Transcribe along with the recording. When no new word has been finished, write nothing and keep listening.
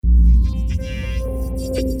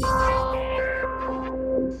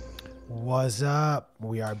What's up?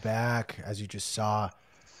 We are back. As you just saw,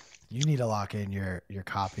 you need to lock in your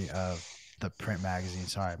copy of the print magazine.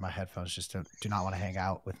 Sorry, my headphones just do not want to hang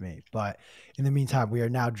out with me. But in the meantime, we are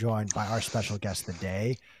now joined by our special guest of the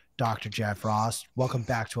day, Dr. Jeff Ross. Welcome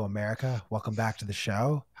back to America. Welcome back to the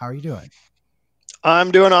show. How are you doing?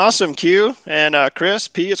 I'm doing awesome, Q. And Chris,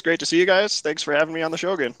 P, it's great to see you guys. Thanks for having me on the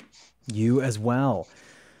show again. You as well.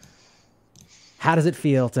 How does it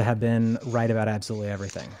feel to have been right about absolutely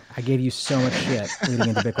everything? I gave you so much shit leading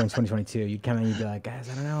into Bitcoin 2022. You'd come in and you'd be like, guys,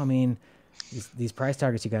 I don't know. I mean, these price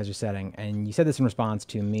targets you guys are setting. And you said this in response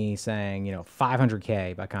to me saying,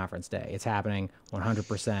 500K by conference day. It's happening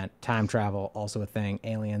 100%. Time travel, also a thing.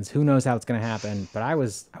 Aliens, who knows how it's going to happen. But I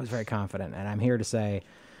was very confident. And I'm here to say,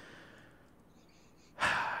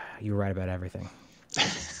 you were right about everything.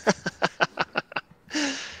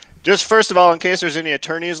 Just first of all, in case there's any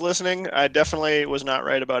attorneys listening, I definitely was not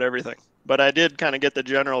right about everything, but I did kind of get the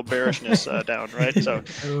general bearishness down, right? So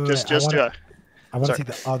I want to take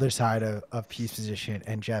the other side of P's position.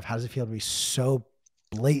 And Jeff, how does it feel to be so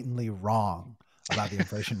blatantly wrong about the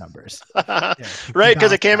inflation numbers? Right,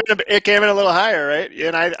 because it came in a little higher, right?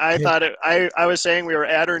 And I thought I was saying we were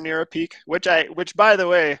at or near a peak, which by the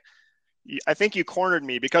way, I think you cornered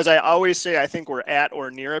me because I always say I think we're at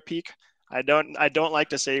or near a peak. I don't like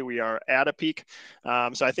to say we are at a peak.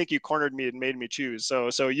 So I think you cornered me and made me choose.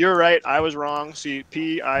 So you're right. I was wrong. See,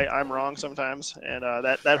 P, I'm wrong sometimes. And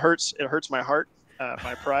that hurts. It hurts my heart.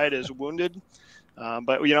 My pride is wounded.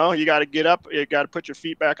 But you got to get up. You got to put your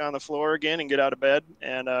feet back on the floor again and get out of bed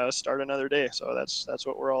and start another day. So that's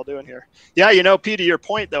what we're all doing here. Yeah, P, to your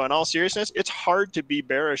point though, in all seriousness, it's hard to be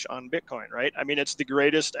bearish on Bitcoin, right? I mean, it's the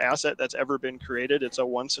greatest asset that's ever been created. It's a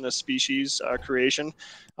once in a species creation.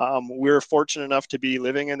 We're fortunate enough to be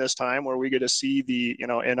living in this time where we get to see the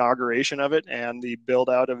inauguration of it and the build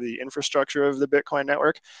out of the infrastructure of the Bitcoin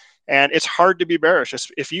network. And it's hard to be bearish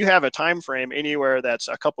if you have a time frame anywhere that's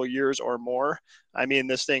a couple years or more. I mean,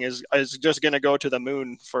 this thing is just going to go to the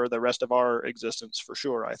moon for the rest of our existence for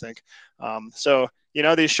sure, I think. So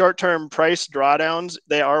these short-term price drawdowns,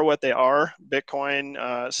 they are what they are.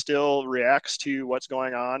 Bitcoin still reacts to what's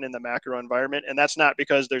going on in the macro environment. And that's not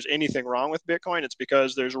because there's anything wrong with Bitcoin. It's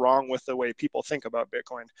because there's wrong with the way people think about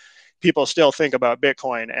Bitcoin. People still think about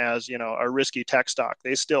Bitcoin as, a risky tech stock.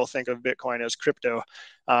 They still think of Bitcoin as crypto.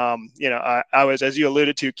 I was, as you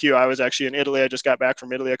alluded to, Q, I was actually in Italy. I just got back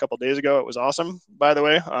from Italy a couple of days ago. It was awesome, by the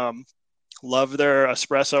way. Love their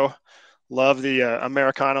espresso. Love the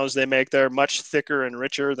Americanos they make. They're much thicker and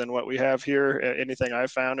richer than what we have here. Anything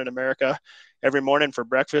I've found in America. Every morning for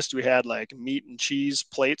breakfast, we had like meat and cheese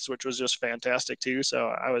plates, which was just fantastic too. So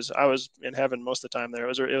I was in heaven most of the time there. It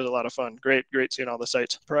was a lot of fun. Great seeing all the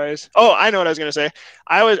sights. Prize. Oh, I know what I was gonna say.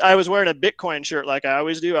 I was wearing a Bitcoin shirt like I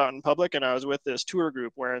always do out in public, and I was with this tour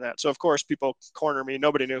group wearing that. So of course people corner me.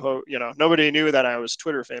 Nobody knew nobody knew that I was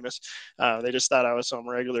Twitter famous. They just thought I was some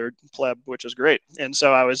regular pleb, which is great. And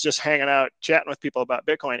so I was just hanging out, chatting with people about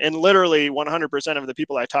Bitcoin, and literally 100% of the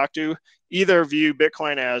people I talked to either view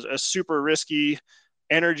Bitcoin as a super risky,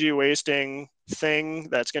 energy wasting thing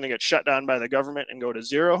that's going to get shut down by the government and go to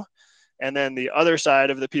zero. And then the other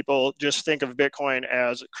side of the people just think of Bitcoin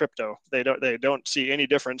as crypto. They don't see any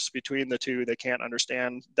difference between the two. They can't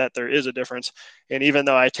understand that there is a difference. And even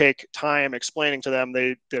though I take time explaining to them,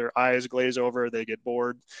 their eyes glaze over, they get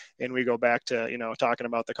bored, and we go back to talking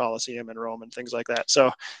about the Colosseum in Rome and things like that.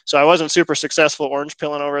 So I wasn't super successful orange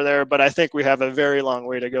pilling over there, but I think we have a very long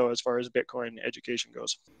way to go as far as Bitcoin education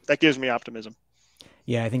goes. That gives me optimism.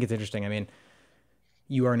 Yeah, I think it's interesting. I mean,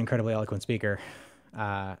 you are an incredibly eloquent speaker.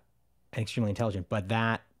 And extremely intelligent, but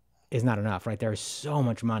that is not enough, right? There is so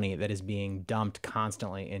much money that is being dumped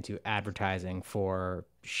constantly into advertising for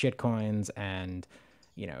shitcoins and,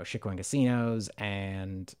 shitcoin casinos.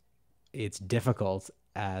 And it's difficult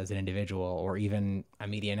as an individual or even a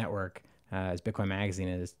media network, as Bitcoin Magazine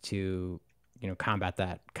is, to, combat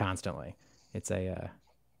that constantly. It's a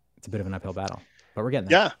bit of an uphill battle, but we're getting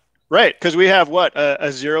there. Yeah. Right, because we have a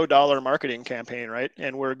 $0 marketing campaign, right?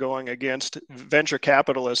 And we're going against venture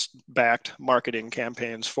capitalist-backed marketing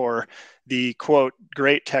campaigns for the quote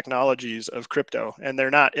great technologies of crypto, and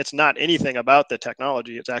it's not anything about the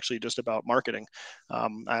technology. It's actually just about marketing.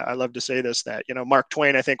 I love to say this, that Mark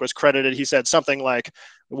Twain, I think, was credited. He said something like,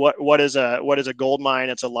 "What is a gold mine?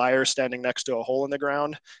 It's a liar standing next to a hole in the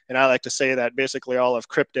ground." And I like to say that basically all of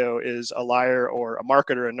crypto is a liar or a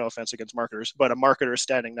marketer, and no offense against marketers, but a marketer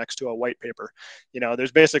standing next to a white paper.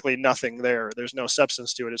 There's basically nothing there. There's no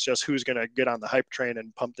substance to it. It's just who's going to get on the hype train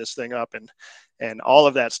and pump this thing up. And all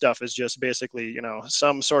of that stuff is just basically, you know,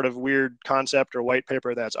 some sort of weird concept or white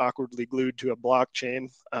paper that's awkwardly glued to a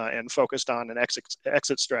blockchain and focused on an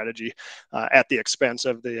exit strategy at the expense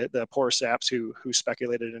of the poor saps who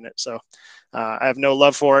speculated in it. So I have no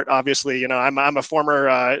love for it. Obviously, you know, I'm a former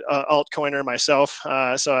altcoiner myself,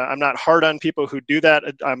 so I'm not hard on people who do that.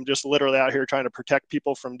 I'm just literally out here trying to protect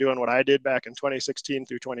people from doing what I did back in 2016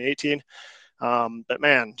 through 2018. But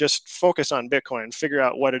man, just focus on Bitcoin, figure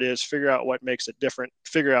out what it is, figure out what makes it different,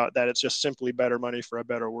 figure out that it's just simply better money for a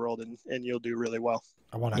better world, and you'll do really well.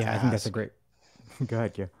 I want to I think that's a great. Go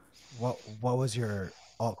ahead, yeah. What was your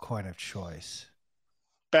altcoin of choice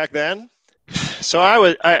back then? So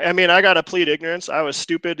I mean, I got to plead ignorance. I was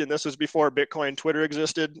stupid, and this was before Bitcoin Twitter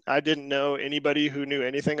existed. I didn't know anybody who knew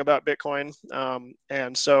anything about Bitcoin.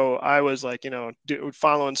 And so I was like, you know,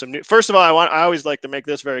 following some new, first of all, I always like to make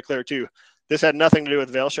this very clear too. This had nothing to do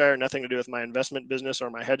with Vailshire, nothing to do with my investment business or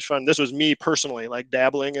my hedge fund. This was me personally, like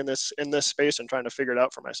dabbling in this space and trying to figure it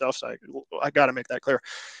out for myself. So I got to make that clear.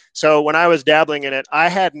 So when I was dabbling in it, I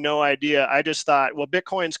had no idea. I just thought, well,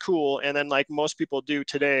 Bitcoin's cool. And then like most people do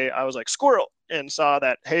today, I was like squirrel and saw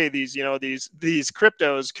that, hey, these, you know, these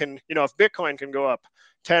cryptos can, you know, if Bitcoin can go up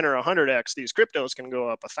 10 or 100x, these cryptos can go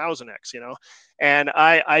up 1,000x, you know. And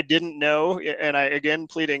I didn't know, and I, again,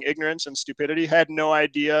 pleading ignorance and stupidity, had no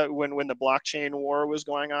idea when the blockchain war was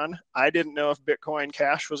going on. I didn't know if Bitcoin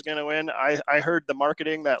Cash was going to win. I heard the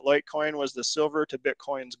marketing that Litecoin was the silver to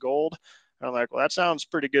Bitcoin's gold. I'm like, well, that sounds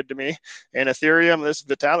pretty good to me. And Ethereum, this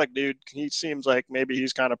Vitalik dude, he seems like maybe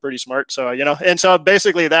he's kind of pretty smart. So, you know, and so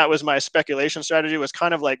basically that was my speculation strategy, was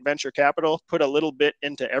kind of like venture capital, put a little bit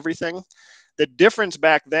into everything. The difference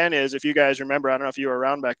back then is, if you guys remember, I don't know if you were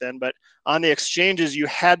around back then, but on the exchanges, you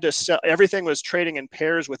had to sell, everything was trading in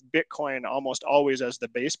pairs with Bitcoin almost always as the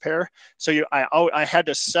base pair. So I had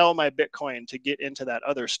to sell my Bitcoin to get into that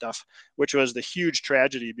other stuff, which was the huge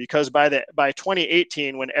tragedy, because by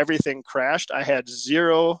 2018, when everything crashed, I had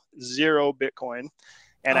zero Bitcoin.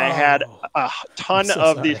 And I had a ton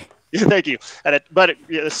of these. Thank you.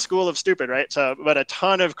 The school of stupid, right? So, but a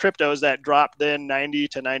ton of cryptos that dropped then 90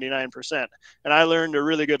 to 99%. And I learned a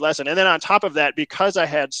really good lesson. And then on top of that, because I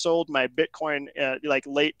had sold my Bitcoin like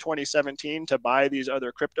late 2017 to buy these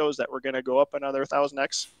other cryptos that were going to go up another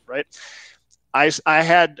 1,000x, right? I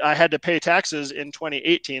had to pay taxes in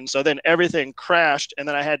 2018. So then everything crashed, and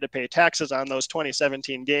then I had to pay taxes on those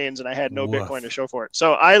 2017 gains, and I had no Bitcoin to show for it.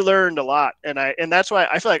 So I learned a lot, and that's why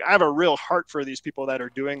I feel like I have a real heart for these people that are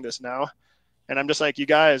doing this now. And I'm just like, you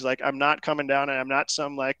guys, like, I'm not coming down, and I'm not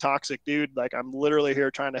some like toxic dude. Like, I'm literally here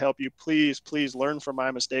trying to help you. Please learn from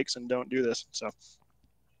my mistakes and don't do this. So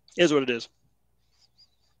it is what it is.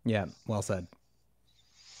 Yeah. Well said.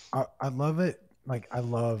 I love it. Like, I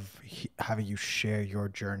love having you share your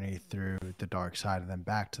journey through the dark side and then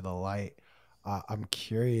back to the light. I'm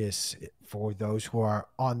curious, for those who are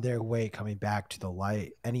on their way coming back to the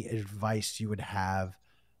light, any advice you would have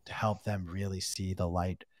to help them really see the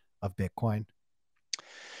light of Bitcoin?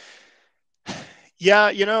 Yeah,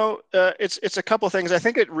 you know, it's a couple things. I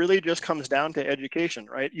think it really just comes down to education,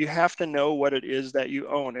 right? You have to know what it is that you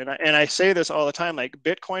own. And I say this all the time, like,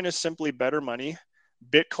 Bitcoin is simply better money.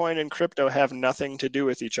 Bitcoin and crypto have nothing to do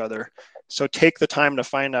with each other. So take the time to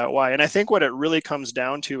find out why. And I think what it really comes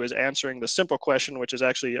down to is answering the simple question, which is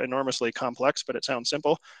actually enormously complex, but it sounds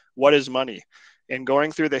simple. What is money? And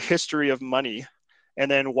going through the history of money, and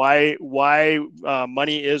then why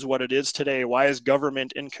money is what it is today. Why is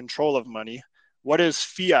government in control of money? What is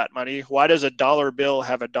fiat money? Why does a dollar bill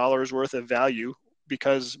have a dollar's worth of value?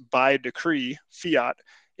 Because by decree, fiat,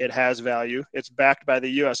 it has value. It's backed by the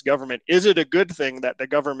US government. Is it a good thing that the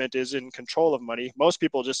government is in control of money? Most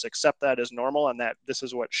people just accept that as normal, and that this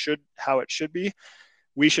is how it should be.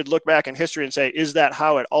 We should look back in history and say, is that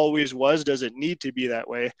how it always was? Does it need to be that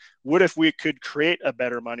way? What if we could create a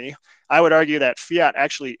better money? I would argue that fiat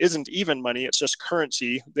actually isn't even money. It's just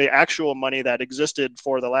currency. The actual money that existed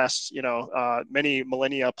for the last, many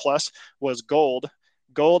millennia plus was gold.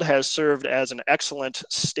 Gold has served as an excellent,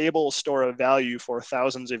 stable store of value for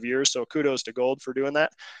thousands of years. So kudos to gold for doing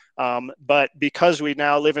that. But because we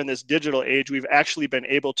now live in this digital age, we've actually been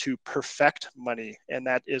able to perfect money, and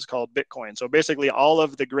that is called Bitcoin. So basically all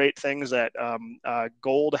of the great things that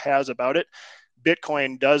gold has about it,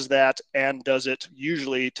 Bitcoin does that, and does it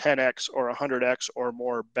usually 10x or 100x or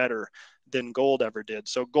more better. than gold ever did.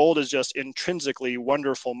 So gold is just intrinsically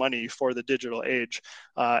wonderful money for the digital age.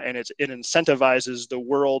 And it incentivizes the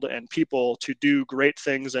world and people to do great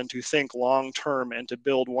things and to think long term and to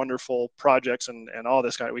build wonderful projects and all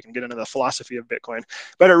this kind of, we can get into the philosophy of Bitcoin,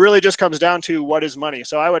 but it really just comes down to what is money.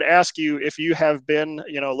 So I would ask you, if you have been,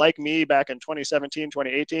 like me back in 2017,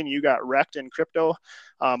 2018, you got wrecked in crypto.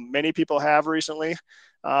 Many people have recently.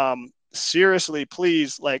 Seriously,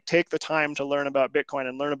 please, like, take the time to learn about Bitcoin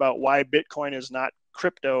and learn about why Bitcoin is not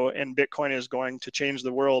crypto and Bitcoin is going to change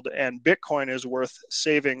the world, and Bitcoin is worth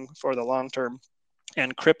saving for the long term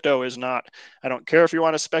and crypto is not. I don't care if you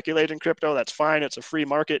want to speculate in crypto, that's fine. It's a free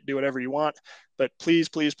market, do whatever you want, but please,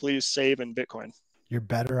 please, please save in Bitcoin. You're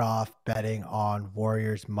better off betting on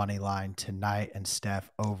Warriors money line tonight and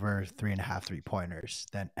Steph over 3.5 3-pointers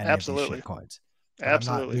than any Absolutely. of these shitcoins.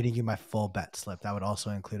 Absolutely. I'm not reading you my full bet slip. That would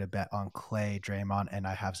also include a bet on Clay, Draymond, and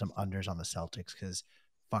I have some unders on the Celtics because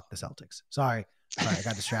fuck the Celtics. Sorry, I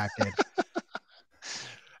got distracted.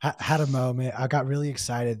 Had a moment. I got really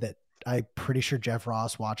excited that I'm pretty sure Jeff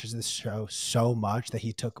Ross watches this show so much that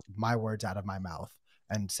he took my words out of my mouth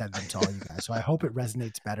and said them to all you guys. So I hope it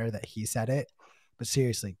resonates better that he said it. But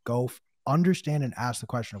seriously, go understand and ask the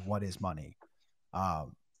question of what is money.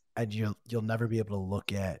 And you'll never be able to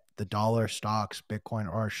look at the dollar, stocks,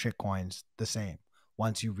 Bitcoin, or shitcoins the same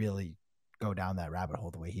once you really go down that rabbit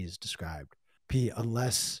hole the way he's described. P,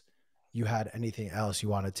 unless you had anything else you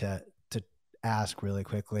wanted to ask really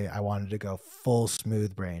quickly, I wanted to go full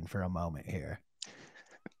smooth brain for a moment here.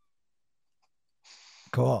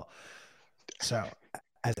 Cool. So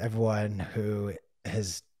as everyone who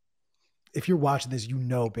has, if you're watching this,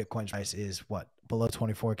 Bitcoin price is what, below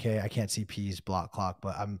 24K. I can't see P's block clock,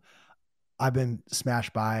 but I've been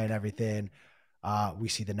smashed by and everything. We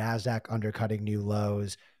see the NASDAQ undercutting new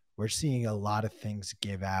lows. We're seeing a lot of things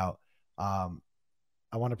give out. I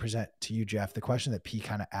want to present to you, Jeff, the question that P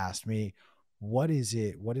kind of asked me. What is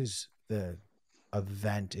the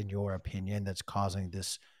event, in your opinion, that's causing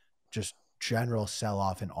this just general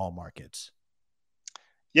sell-off in all markets?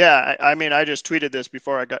 Yeah, I mean, I just tweeted this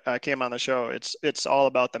before I came on the show. It's all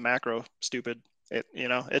about the macro, stupid.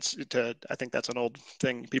 I think that's an old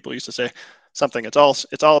thing people used to say.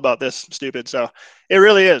 It's all about this, stupid. So it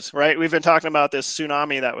really is, right? We've been talking about this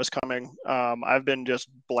tsunami that was coming. I've been just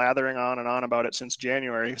blathering on and on about it since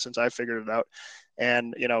January, since I figured it out.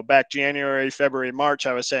 And, back January, February, March,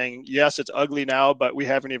 I was saying, yes, it's ugly now, but we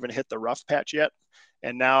haven't even hit the rough patch yet.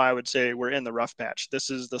 And now I would say we're in the rough patch. This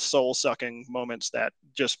is the soul sucking moments that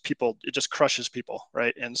it just crushes people,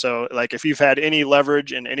 right? And so, like, if you've had any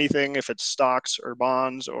leverage in anything, if it's stocks or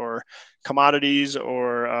bonds or commodities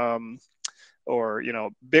or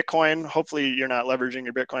Bitcoin, hopefully you're not leveraging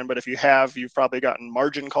your Bitcoin, but if you have, you've probably gotten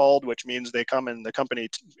margin called, which means they come in the company,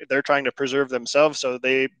 they're trying to preserve themselves. So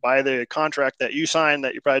they buy the contract that you signed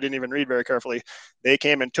that you probably didn't even read very carefully. They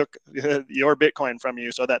came and took your Bitcoin from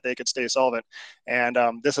you so that they could stay solvent. And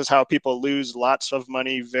this is how people lose lots of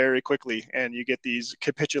money very quickly. And you get these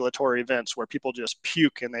capitulatory events where people just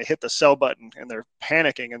puke and they hit the sell button and they're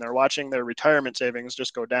panicking and they're watching their retirement savings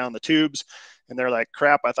just go down the tubes. And they're like,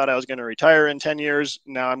 crap, I thought I was going to retire in 10 years.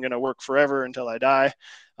 Now I'm going to work forever until I die.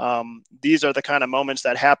 These are the kind of moments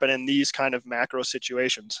that happen in these kind of macro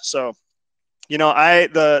situations. So,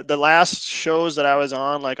 the last shows that I was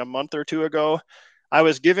on like a month or two ago, I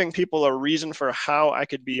was giving people a reason for how I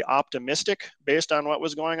could be optimistic based on what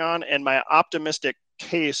was going on. And my optimistic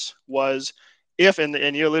case was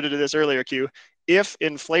and you alluded to this earlier, Q, if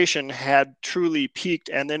inflation had truly peaked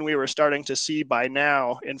and then we were starting to see by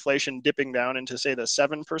now inflation dipping down into, say, the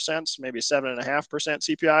 7%, maybe 7.5%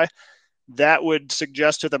 CPI, that would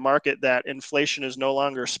suggest to the market that inflation is no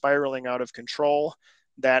longer spiraling out of control,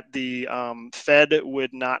 that the Fed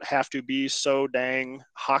would not have to be so dang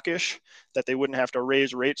hawkish, that they wouldn't have to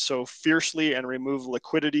raise rates so fiercely and remove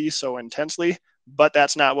liquidity so intensely. But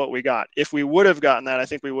that's not what we got. If we would have gotten that, I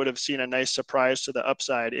think we would have seen a nice surprise to the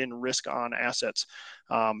upside in risk on assets,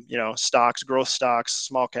 stocks, growth stocks,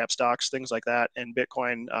 small cap stocks, things like that. And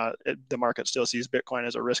Bitcoin, the market still sees Bitcoin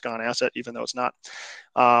as a risk on asset, even though it's not.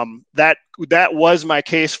 That was my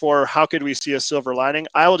case for how could we see a silver lining.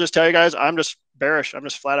 I will just tell you guys, I'm just bearish. I'm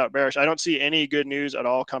just flat out bearish. I don't see any good news at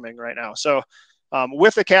all coming right now. So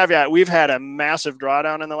with the caveat, we've had a massive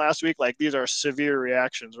drawdown in the last week. Like, these are severe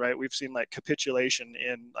reactions, right? We've seen like capitulation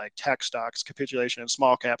in like tech stocks, capitulation in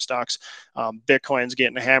small cap stocks. Bitcoin's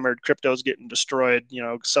getting hammered, crypto's getting destroyed.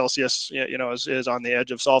 Celsius, is on the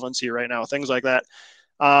edge of solvency right now. Things like that.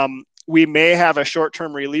 we may have a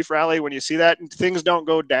short-term relief rally. When you see that, things don't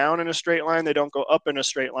go down in a straight line, they don't go up in a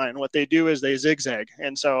straight line. What they do is they zigzag.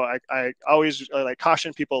 And so I always like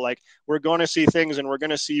caution people, like, we're going to see things and we're going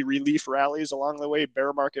to see relief rallies along the way,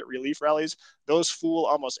 bear market relief rallies. Those fool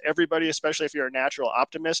almost everybody, especially if you're a natural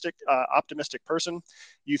optimistic person.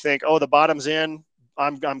 You think, oh, the bottom's in,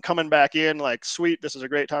 I'm coming back in, like, sweet, this is a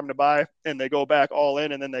great time to buy, and they go back all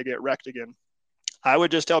in and then they get wrecked again. I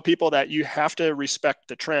would just tell people that you have to respect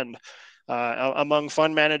the trend. Among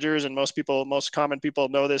fund managers, and most common people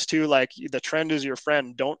know this too, like, the trend is your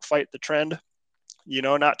friend. Don't fight the trend.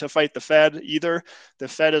 Not to fight the Fed either. The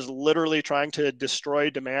Fed is literally trying to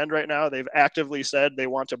destroy demand right now. They've actively said they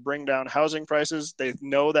want to bring down housing prices. They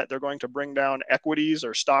know that they're going to bring down equities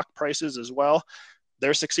or stock prices as well.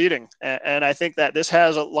 They're succeeding. And I think that this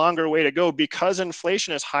has a longer way to go because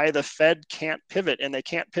inflation is high. The Fed can't pivot, and they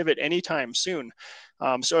can't pivot anytime soon.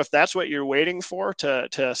 So if that's what you're waiting for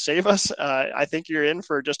to save us, I think you're in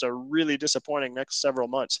for just a really disappointing next several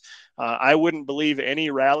months. I wouldn't believe any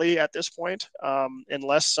rally at this point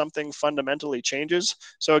unless something fundamentally changes.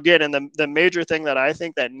 So again, and the major thing that I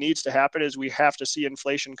think that needs to happen is we have to see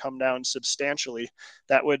inflation come down substantially.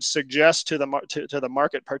 That would suggest to the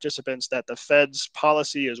market participants that the Fed's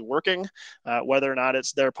policy is working, whether or not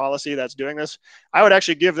it's their policy that's doing this. I would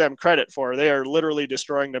actually give them credit for. They are literally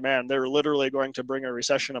destroying demand. They're literally going to bring a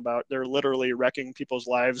recession about. They're literally wrecking people's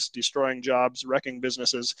lives, destroying jobs, wrecking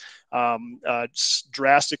businesses,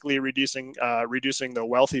 drastically reducing the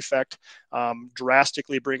wealth effect,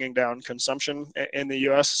 drastically bringing down consumption in the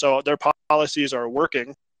U.S. So their policies are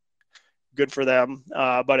working. Good for them,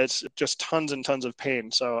 but it's just tons and tons of pain.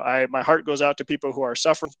 So my heart goes out to people who are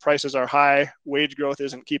suffering. Prices are high, wage growth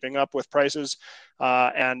isn't keeping up with prices,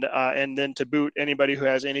 and then to boot, anybody who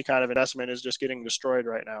has any kind of investment is just getting destroyed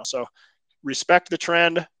right now. So respect the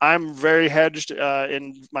trend. I'm very hedged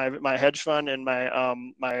in my hedge fund and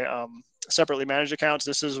my separately managed accounts.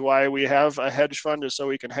 This is why we have a hedge fund, is so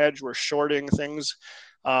we can hedge. We're shorting things.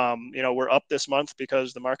 We're up this month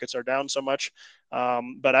because the markets are down so much.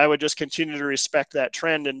 But I would just continue to respect that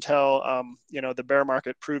trend until, the bear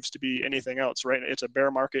market proves to be anything else, right? It's a bear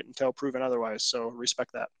market until proven otherwise. So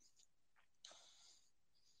respect that.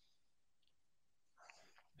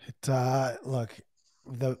 Look,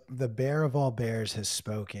 the bear of all bears has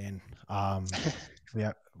spoken.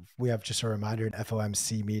 We have just a reminder, an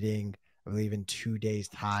FOMC meeting, I believe in 2 days'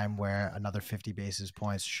 time, where another 50 basis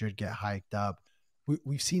points should get hiked up.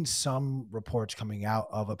 We've seen some reports coming out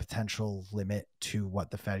of a potential limit to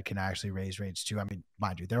what the Fed can actually raise rates to. I mean,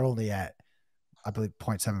 mind you, they're only at, I believe,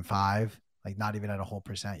 0.75, like not even at a whole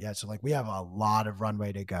percent yet. So like we have a lot of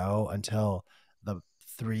runway to go until the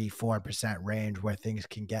 3-4% range, where things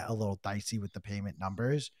can get a little dicey with the payment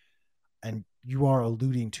numbers. And you are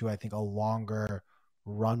alluding to, I think, a longer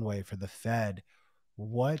runway for the Fed.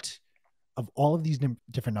 What, of all of these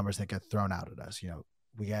different numbers that get thrown out at us,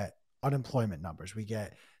 we get unemployment numbers, we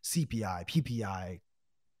get CPI, PPI,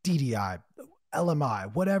 DDI,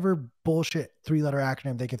 LMI, whatever bullshit 3-letter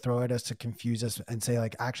acronym they could throw at us to confuse us and say,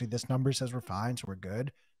 like, actually this number says we're fine, so we're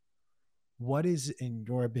good. What is, in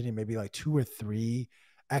your opinion, maybe like 2 or 3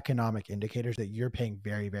 economic indicators that you're paying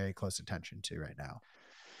very, very close attention to right now?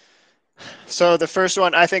 So the first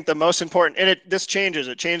one, I think the most important, and it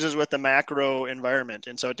changes with the macro environment.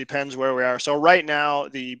 And so it depends where we are. So right now,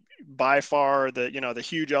 by far the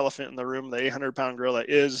huge elephant in the room, the 800-pound gorilla,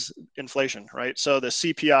 is inflation, right? So the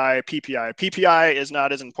CPI, PPI is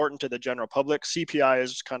not as important to the general public. CPI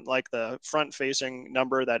is kind of like the front-facing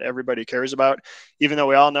number that everybody cares about, even though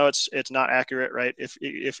we all know it's not accurate, right? If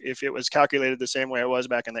it was calculated the same way it was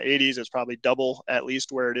back in the 80s, it's probably double at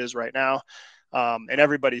least where it is right now. And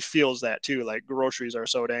everybody feels that too. Like, groceries are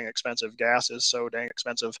so dang expensive. Gas is so dang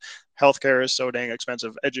expensive. Healthcare is so dang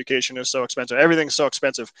expensive. Education is so expensive. Everything's so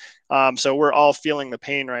expensive. So we're all feeling the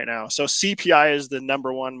pain right now. So CPI is the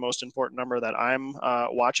number one most important number that I'm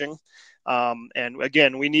watching. And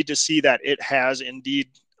again, we need to see that it has indeed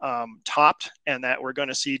topped, and that we're going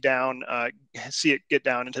to see it get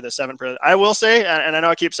down into the 7%. I will say, and I know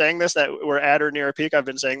I keep saying this, that we're at or near a peak. I've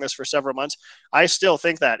been saying this for several months. I still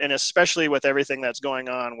think that, and especially with everything that's going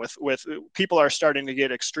on with people are starting to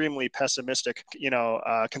get extremely pessimistic.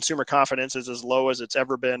 Consumer confidence is as low as it's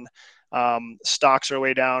ever been. Stocks are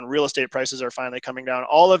way down. Real estate prices are finally coming down.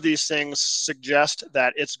 All of these things suggest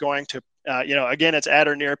that it's going to, again, it's at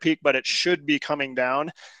or near peak, but it should be coming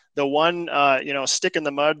down. The one, stick in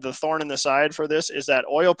the mud, the thorn in the side for this is that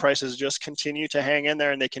oil prices just continue to hang in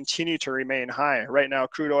there and they continue to remain high. Right now,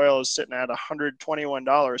 crude oil is sitting at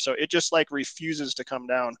 $121. So it just like refuses to come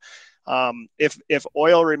down. If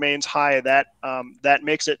oil remains high, that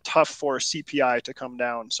makes it tough for CPI to come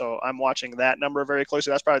down. So I'm watching that number very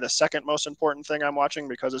closely. That's probably the second most important thing I'm watching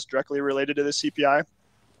because it's directly related to the CPI.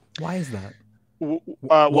 Why is that?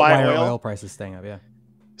 Why are oil prices staying up? Yeah.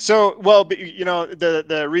 So, well,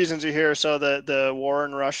 the reasons you hear, so the war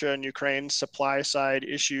in Russia and Ukraine, supply side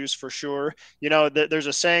issues for sure. There's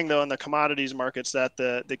a saying though in the commodities markets that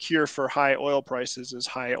the cure for high oil prices is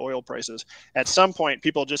high oil prices. At some point,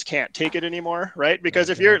 people just can't take it anymore, right? Because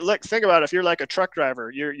if you're think about it, if you're like a truck driver,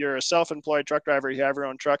 you're a self-employed truck driver, you have your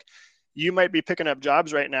own truck, you might be picking up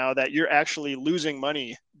jobs right now that you're actually losing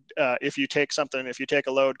money if you take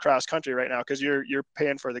a load cross country right now, because you're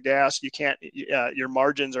paying for the gas. You can't, your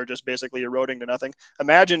margins are just basically eroding to nothing.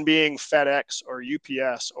 Imagine being FedEx or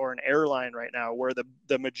UPS or an airline right now, where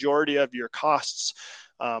the majority of your costs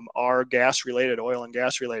are gas related, oil and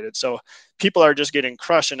gas related. So people are just getting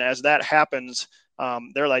crushed. And as that happens,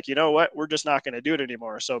 they're like, you know what, we're just not going to do it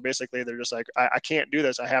anymore. So basically they're just like, I can't do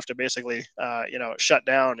this. I have to basically, shut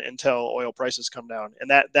down until oil prices come down.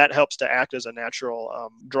 And that helps to act as a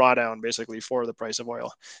natural drawdown basically for the price of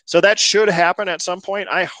oil. So that should happen at some point.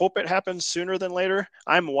 I hope it happens sooner than later.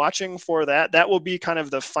 I'm watching for that. That will be kind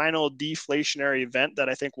of the final deflationary event that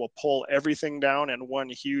I think will pull everything down in one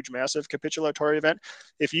huge, massive capitulatory event.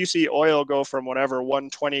 If you see oil go from whatever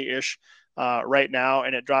 120-ish right now,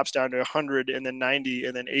 and it drops down to 100 and then 90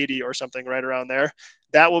 and then 80 or something right around there,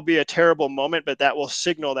 that will be a terrible moment, but that will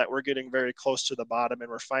signal that we're getting very close to the bottom and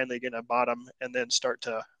we're finally going to bottom and then start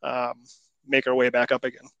to make our way back up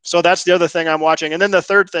again. So that's the other thing I'm watching. And then the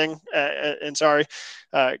third thing, and sorry,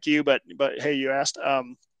 Q, but hey, you asked.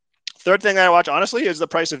 Third thing I watch, honestly, is the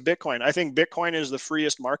price of Bitcoin. I think Bitcoin is the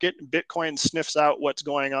freest market. Bitcoin sniffs out what's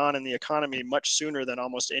going on in the economy much sooner than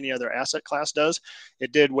almost any other asset class does.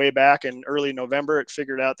 It did way back in early November. It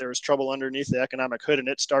figured out there was trouble underneath the economic hood, and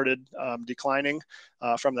it started declining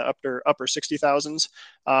from the upper 60,000s.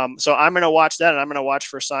 So I'm going to watch that, and I'm going to watch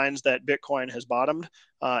for signs that Bitcoin has bottomed.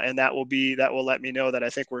 And that will let me know that I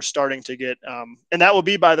think we're starting to get, and that will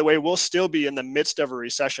be, by the way, we'll still be in the midst of a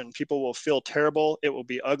recession. People will feel terrible. It will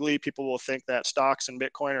be ugly. People will think that stocks and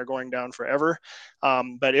Bitcoin are going down forever.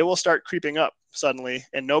 But it will start creeping up suddenly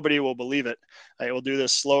and nobody will believe it. It will do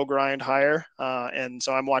this slow grind higher. And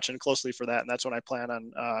so I'm watching closely for that. And that's when I plan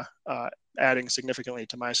on adding significantly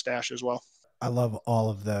to my stash as well. I love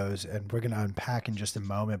all of those. And we're going to unpack in just a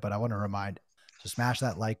moment, but I want to remind, so smash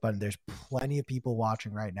that like button. There's plenty of people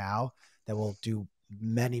watching right now that will do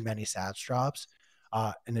many, many sats drops.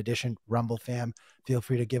 In addition, Rumble fam, feel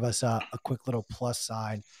free to give us a quick little plus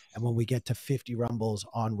sign. And when we get to 50 Rumbles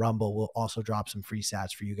on Rumble, we'll also drop some free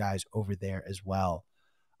sats for you guys over there as well.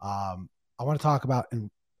 I want to talk about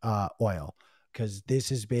oil, because this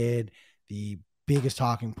has been the biggest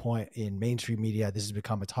talking point in mainstream media. This has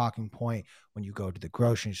become a talking point when you go to the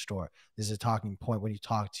grocery store. This is a talking point when you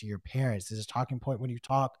talk to your parents. This is a talking point when you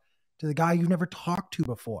talk to the guy you've never talked to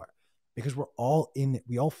before, because we're all in it.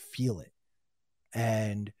 We all feel it.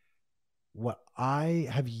 And what I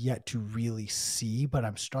have yet to really see, but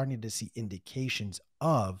I'm starting to see indications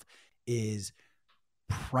of, is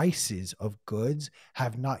prices of goods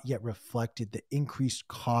have not yet reflected the increased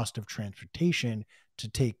cost of transportation to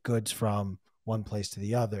take goods from one place to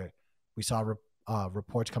the other. We saw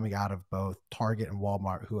reports coming out of both Target and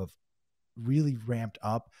Walmart, who have really ramped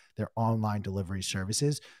up their online delivery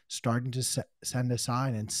services, starting to send a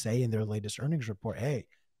sign and say in their latest earnings report, hey,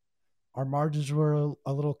 our margins were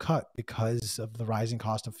a little cut because of the rising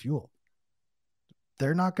cost of fuel.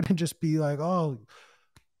 They're not going to just be like, oh,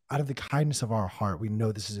 out of the kindness of our heart, we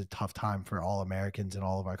know this is a tough time for all Americans and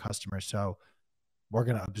all of our customers, so we're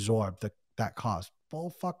going to absorb that cost.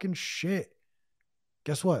 Bull fucking shit.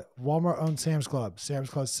 Guess what? Walmart owns Sam's Club. Sam's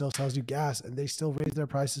Club still sells you gas, and they still raise their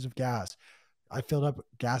prices of gas. I filled up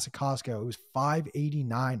gas at Costco. It was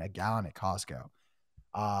 $5.89 a gallon at Costco.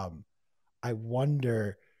 I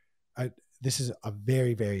wonder, this is a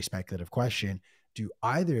very, very speculative question. Do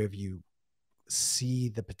either of you see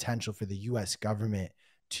the potential for the U.S. government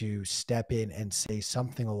to step in and say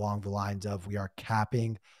something along the lines of, we are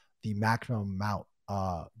capping the maximum amount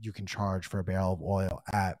you can charge for a barrel of oil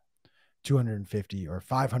at $250 or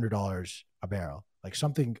 $500 a barrel, like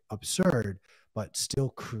something absurd, but still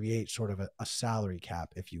create sort of a salary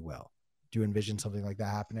cap, if you will? Do you envision something like that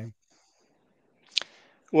happening?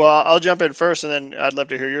 Well, I'll jump in first, and then I'd love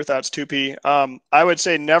to hear your thoughts too, P. I would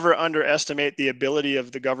say never underestimate the ability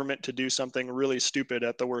of the government to do something really stupid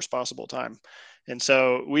at the worst possible time. And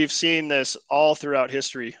so we've seen this all throughout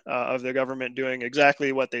history of the government doing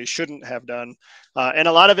exactly what they shouldn't have done. And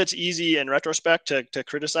a lot of it's easy in retrospect to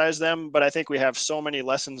criticize them, but I think we have so many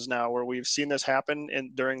lessons now where we've seen this happen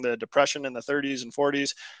during the Depression in the 30s and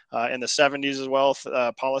 40s, in the 70s as well,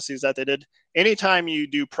 policies that they did. Anytime you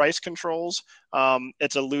do price controls,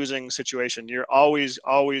 it's a losing situation. You're always,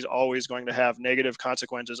 always, always going to have negative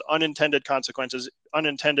consequences, consequences,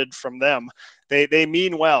 unintended from them. They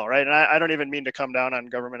mean well, right? And I don't even mean to come down on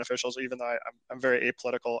government officials, even though I'm very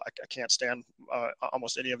apolitical. I can't stand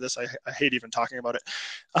almost any of this. I hate even talking about it.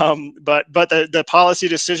 But the policy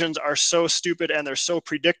decisions are so stupid and they're so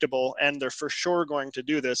predictable, and they're for sure going to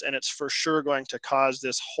do this, and it's for sure going to cause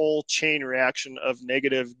this whole chain reaction of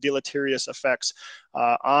negative, deleterious effects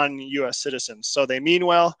on U.S. citizens. So they mean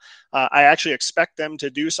well. I actually expect them to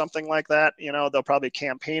do something like that. They'll probably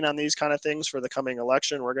campaign on these kind of things for the coming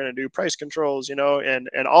election. We're going to do price controls, and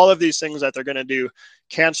all of these things that they're going to do,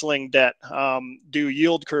 canceling debt, do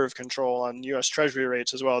yield curve control on U.S. Treasury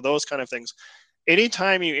rates as well, those kind of things.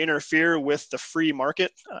 Anytime you interfere with the free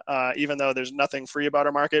market, even though there's nothing free about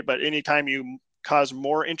our market, but anytime you cause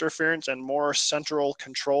more interference and more central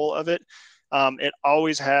control of it, it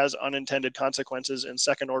always has unintended consequences and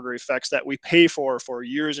second order effects that we pay for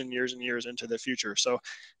years and years and years into the future. So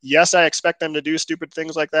yes, I expect them to do stupid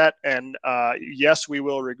things like that. And yes, we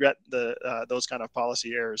will regret those kind of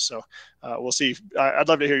policy errors. So we'll see. I'd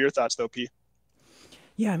love to hear your thoughts though, P.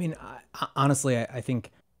 Yeah, I mean, honestly, I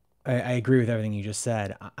think I agree with everything you just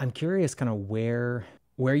said. I'm curious kind of where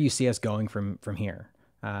you see us going from here,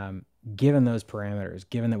 given those parameters,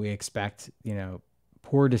 given that we expect,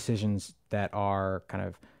 poor decisions that are kind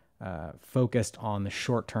of focused on the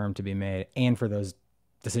short term to be made, and for those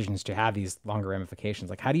decisions to have these longer ramifications.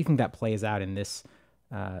 Like, how do you think that plays out in this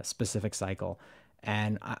specific cycle?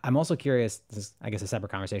 And I'm also curious, this is, I guess, a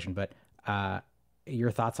separate conversation, but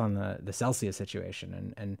your thoughts on the Celsius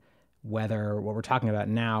situation and whether what we're talking about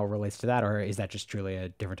now relates to that, or is that just truly a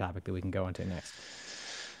different topic that we can go into next?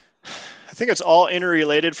 I think it's all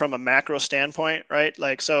interrelated from a macro standpoint, right?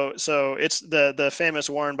 Like, so it's the famous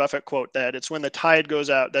Warren Buffett quote that it's when the tide goes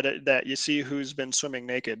out that you see who's been swimming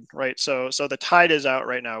naked, right? So the tide is out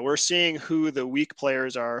right now. We're seeing who the weak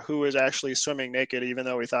players are, who is actually swimming naked, even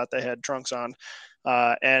though we thought they had trunks on.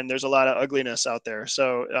 And there's a lot of ugliness out there.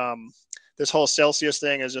 So this whole Celsius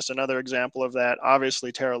thing is just another example of that.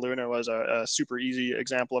 Obviously, Terra Luna was a super easy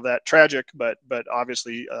example of that. Tragic, but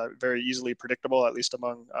obviously very easily predictable, at least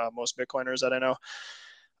among most Bitcoiners that I know.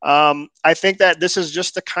 I think that this is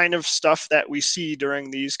just the kind of stuff that we see during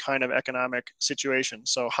these kind of economic situations.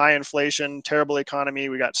 So high inflation, terrible economy.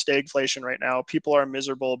 We got stagflation right now. People are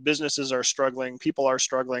miserable. Businesses are struggling. People are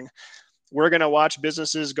struggling. We're going to watch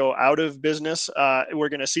businesses go out of business. We're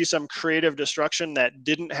going to see some creative destruction that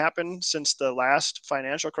didn't happen since the last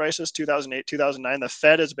financial crisis, 2008, 2009. The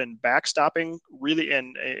Fed has been backstopping really,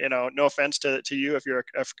 and no offense to you if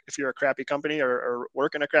you're a crappy company or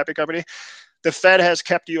work in a crappy company. The Fed has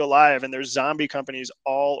kept you alive, and there's zombie companies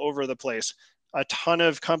all over the place. A ton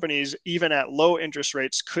of companies, even at low interest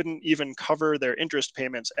rates, couldn't even cover their interest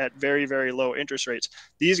payments at very, very low interest rates.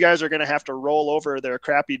 These guys are going to have to roll over their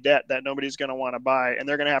crappy debt that nobody's going to want to buy, and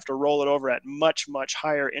they're going to have to roll it over at much, much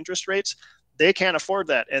higher interest rates. They can't afford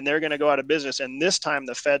that, and they're going to go out of business. And this time,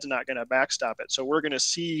 the Fed's not going to backstop it. So we're going to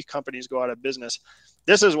see companies go out of business.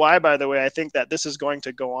 This is why, by the way, I think that this is going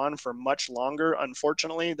to go on for much longer,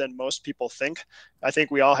 unfortunately, than most people think. I think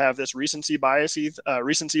we all have this recency bias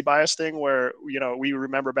thing where, we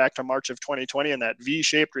remember back to March of 2020 and that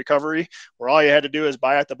V-shaped recovery where all you had to do is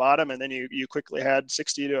buy at the bottom and then you quickly had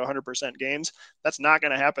 60 to 100% gains. That's not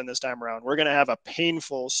going to happen this time around. We're going to have a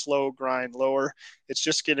painful, slow grind lower. It's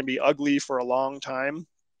just going to be ugly for a long time.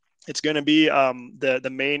 It's going to be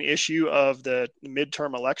the main issue of the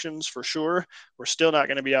midterm elections for sure. We're still not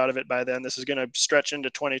going to be out of it by then. This is going to stretch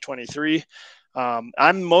into 2023.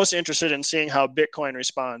 I'm most interested in seeing how Bitcoin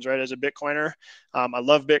responds, right? As a Bitcoiner, I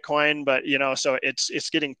love Bitcoin, but so it's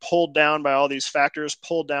getting pulled down by all these factors,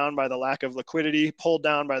 pulled down by the lack of liquidity, pulled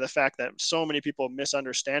down by the fact that so many people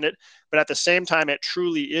misunderstand it. But at the same time, it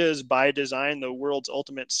truly is by design the world's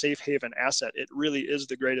ultimate safe haven asset. It really is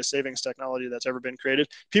the greatest savings technology that's ever been created.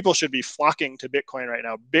 People should be flocking to Bitcoin right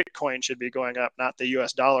now. Bitcoin should be going up, not the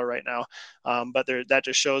US dollar right now. But that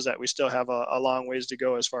just shows that we still have a long ways to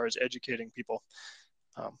go as far as educating people.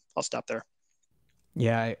 I'll stop there.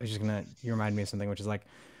 Yeah, I was just you remind me of something, which is like,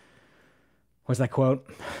 what's that quote?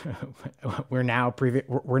 we're now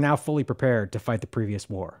fully prepared to fight the previous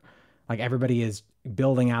war. Like everybody is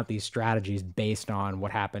building out these strategies based on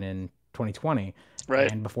what happened in 2020.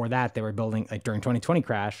 Right. And before that, they were building, like during 2020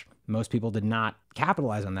 crash, most people did not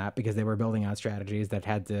capitalize on that because they were building out strategies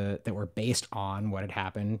that were based on what had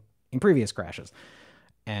happened in previous crashes.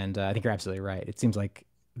 And I think you're absolutely right. It seems like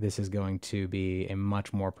this is going to be a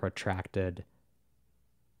much more protracted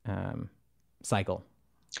cycle.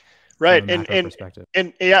 Right.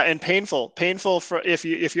 And painful for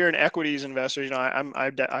if you're an equities investor.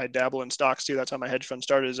 I dabble in stocks too. That's how my hedge fund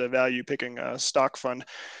started, as a value picking stock fund.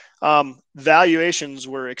 Valuations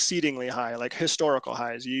were exceedingly high, like historical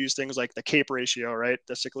highs. You use things like the CAPE ratio, right?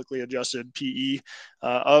 The cyclically adjusted PE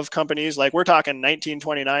of companies. Like we're talking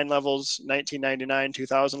 1929 levels, 1999,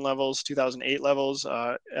 2000 levels, 2008 levels.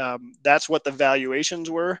 That's what the valuations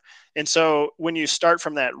were. And so when you start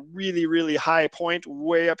from that really, really high point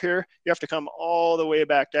way up here, you have to come all the way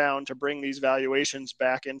back down to bring these valuations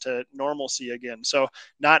back into normalcy again. So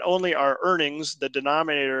not only are earnings the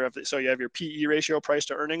denominator of so you have your PE ratio, price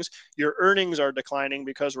to earnings, your earnings are declining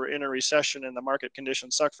because we're in a recession and the market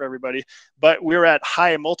conditions suck for everybody, but we're at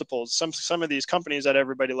high multiples. Some of these companies that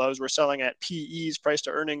everybody loves, we're selling at PEs, price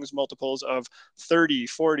to earnings multiples of 30,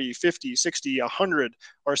 40, 50, 60, 100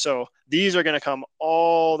 or so. These are going to come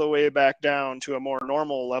all the way back down to a more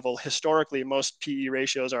normal level. Historically, most PE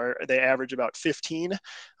ratios they average about 15,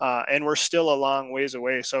 and we're still a long ways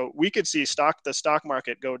away. So we could see the stock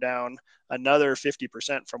market go down another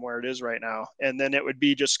 50% from where it is right now, and then it would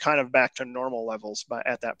be just kind of back to normal levels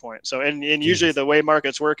at that point. So and usually the way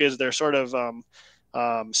markets work is they're sort of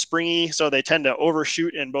springy, so they tend to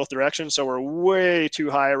overshoot in both directions. So we're way too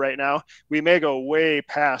high right now. We may go way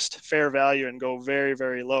past fair value and go very,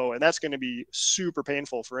 very low, and that's going to be super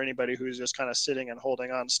painful for anybody who's just kind of sitting and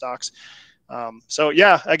holding on stocks. So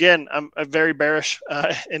yeah, again, I'm very bearish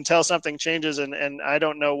until something changes, and I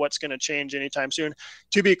don't know what's going to change anytime soon.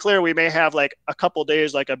 To be clear, we may have like a couple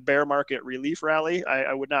days, like a bear market relief rally.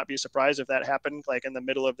 I would not be surprised if that happened like in the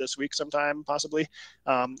middle of this week sometime, possibly.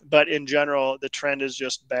 But in general, the trend is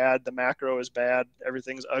just bad. The macro is bad.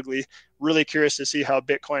 Everything's ugly. Really curious to see how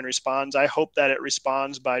Bitcoin responds. I hope that it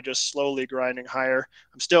responds by just slowly grinding higher.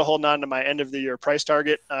 I'm still holding on to my end of the year price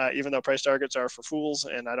target, even though price targets are for fools,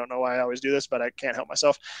 and I don't know why I always do this, but I can't help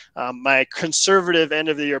myself. My conservative end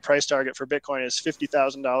of the year price target for Bitcoin is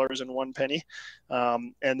 $50,000 and 1 penny.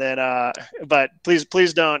 And then, but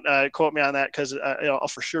please don't quote me on that, because I'll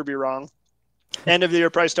for sure be wrong. End of the year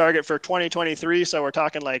price target for 2023, so we're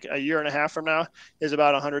talking like a year and a half from now, is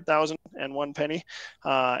about 100,000 and 1 penny,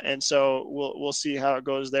 and so we'll see how it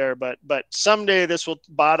goes there. But someday this will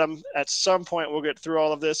bottom. At some point we'll get through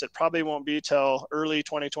all of this. It probably won't be till early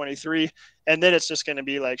 2023, and then it's just going to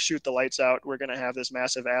be like shoot the lights out. We're going to have this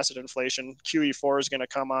massive asset inflation. QE4 is going to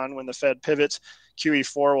come on when the Fed pivots.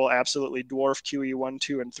 QE4 will absolutely dwarf QE1,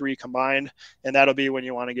 2, and 3 combined, and that'll be when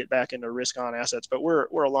you want to get back into risk-on assets. But we're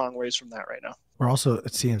a long ways from that right now. We're also,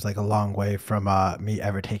 it seems like a long way from me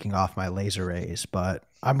ever taking off my laser rays, but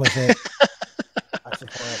I'm with it.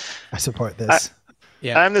 I support this.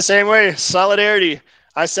 Yeah, I'm the same way. Solidarity.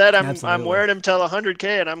 I said I'm wearing them till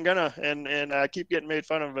 100K, and I'm gonna, and I keep getting made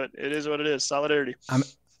fun of, but it is what it is. Solidarity.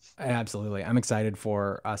 Absolutely. I'm excited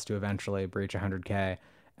for us to eventually breach 100K,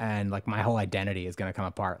 and like my whole identity is gonna come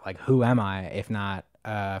apart. Like, who am I if not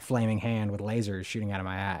a flaming hand with lasers shooting out of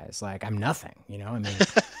my eyes? Like, I'm nothing. You know, I mean.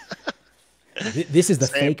 This is the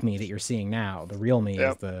fake me that you're seeing now. The real me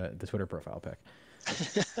is the Twitter profile pic.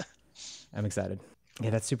 I'm excited. Yeah,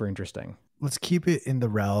 that's super interesting. Let's keep it in the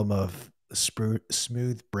realm of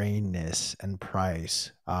smooth brainness and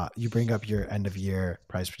price. You bring up your end of year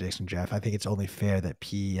price prediction, Jeff. I think it's only fair that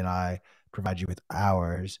P and I provide you with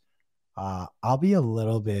ours. I'll be a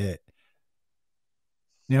little bit,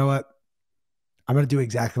 you know what? I'm going to do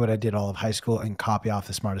exactly what I did all of high school and copy off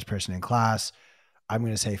the smartest person in class. I'm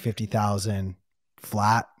going to say 50,000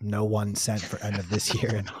 flat, no 1 cent for end of this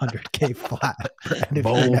year, and 100K flat for end of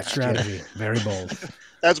bold year strategy. Year. Very bold.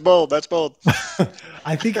 That's bold. That's bold.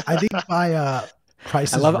 I think my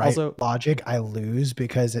price is right also logic, I lose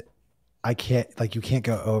because I can't, like, you can't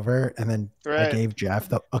go over. And then I gave Jeff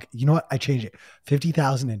okay, you know what? I changed it.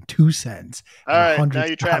 50,002 cents. All right, now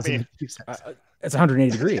you trap me. It's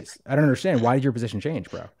 180 degrees. I don't understand. Why did your position change,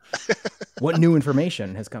 bro? What new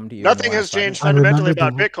information has come to you? Nothing has changed fundamentally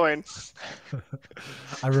about Bitcoin.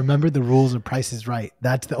 I remember the rules of Price is Right.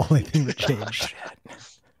 That's the only thing that changed.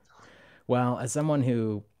 Well, as someone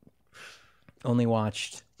who only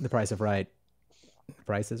watched The Price is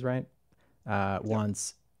Right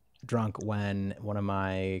once, drunk when one of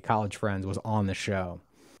my college friends was on the show.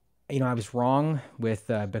 You know, I was wrong with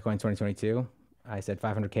Bitcoin 2022. I said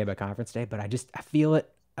 500K by conference day, but I feel it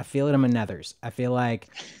I feel it in my nethers. I feel like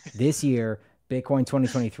this year, Bitcoin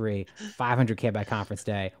 2023, 500K by conference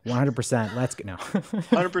day, 100%. Let's go. No.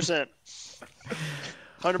 100%.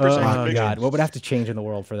 100%. Oh God, what would have to change in the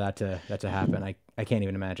world for that to happen? I can't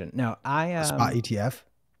even imagine. No, A spot ETF.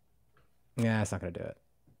 Yeah, it's not gonna do it.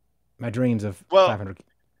 My dreams of 500.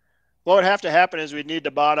 What would have to happen is we'd need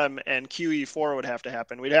to bottom, and QE4 would have to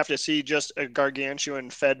happen. We'd have to see just a gargantuan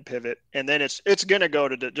Fed pivot, and then it's going to go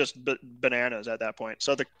to just bananas at that point.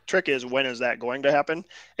 So the trick is, when is that going to happen?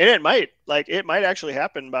 And it might actually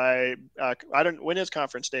happen by when is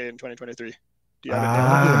conference day in 2023? Do you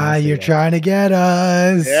have you're trying to get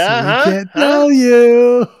us. Yeah, we can't tell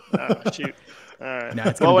you. Oh, shoot. All right.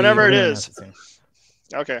 No, well, whenever it is.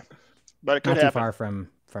 Okay, but it could not too happen. far from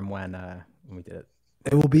when we did it.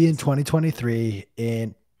 It will be in 2023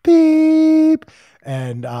 in beep,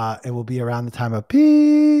 and it will be around the time of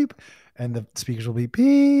beep, and the speakers will be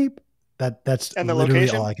beep. That's and the literally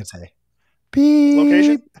location? all I can say. Beep.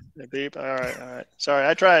 Location? Beep. All right. Sorry,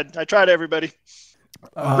 I tried, everybody.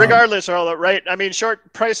 Regardless, right? I mean,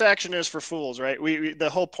 short price action is for fools, right? We the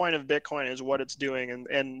whole point of Bitcoin is what it's doing,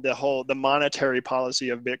 and the monetary policy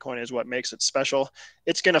of Bitcoin is what makes it special.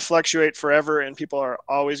 It's going to fluctuate forever, and people are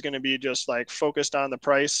always going to be just like focused on the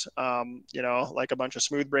price, like a bunch of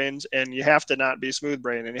smooth brains. And you have to not be smooth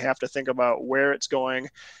brain, and you have to think about where it's going.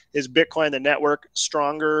 Is Bitcoin, the network,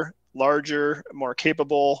 stronger, larger, more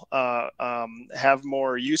capable, have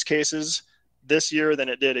more use cases this year than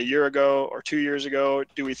it did a year ago or 2 years ago?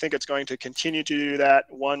 Do we think it's going to continue to do that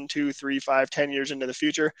 1, 2, 3, 5, 10 years into the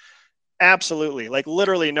future? Absolutely. Like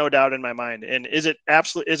literally no doubt in my mind. And is it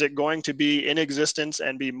going to be in existence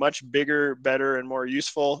and be much bigger, better, and more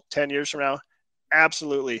useful 10 years from now?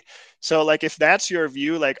 Absolutely. So like, if that's your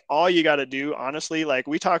view, like all you got to do, honestly, like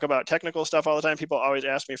we talk about technical stuff all the time. People always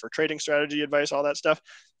ask me for trading strategy advice, all that stuff.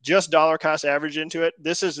 Just dollar cost average into it.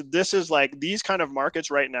 This is like these kind of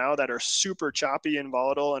markets right now that are super choppy and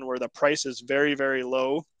volatile, and where the price is very, very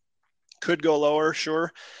low, could go lower.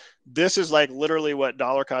 Sure. This is like literally what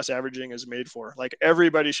dollar cost averaging is made for. Like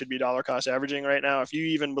everybody should be dollar cost averaging right now. If you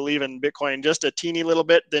even believe in Bitcoin just a teeny little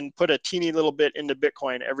bit, then put a teeny little bit into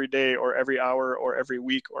Bitcoin every day or every hour or every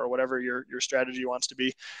week or whatever your strategy wants to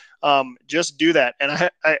be. Just do that.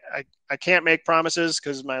 And I can't make promises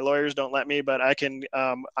because my lawyers don't let me, but I can.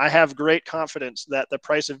 I have great confidence that the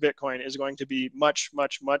price of Bitcoin is going to be much,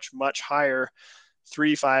 much, much, much higher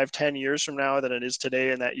 3, 5, 10 years from now than it is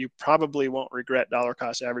today, and that you probably won't regret dollar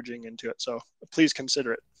cost averaging into it. So please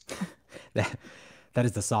consider it. That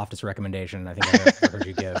is the softest recommendation I think I've ever heard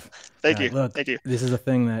you give. Thank you. Look, thank you. This is a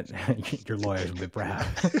thing that your lawyers will be proud.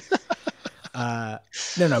 No,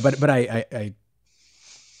 but I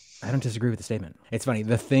don't disagree with the statement. It's funny.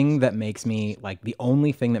 The thing that makes me the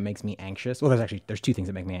only thing that makes me anxious. Well, there's two things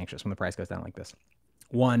that make me anxious when the price goes down like this.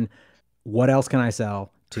 One, what else can I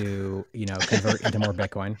sell to, convert into more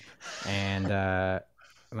Bitcoin? And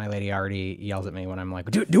my lady already yells at me when I'm like,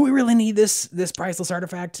 do we really need this priceless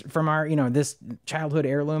artifact from our, this childhood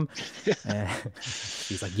heirloom? And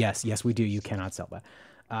she's like, yes, we do. You cannot sell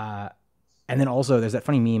that. And then also there's that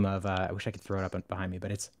funny meme of, I wish I could throw it up behind me,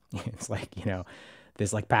 but it's like,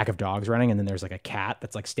 this pack of dogs running, and then there's like a cat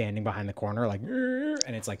that's like standing behind the corner, like,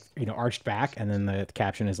 and it's like, arched back. And then the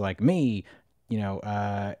caption is like, me,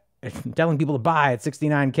 telling people to buy at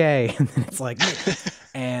 69K, and then it's like,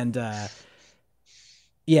 and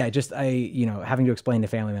having to explain to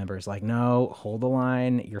family members, like, no, hold the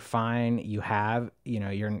line, you're fine, you have,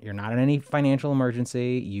 you're not in any financial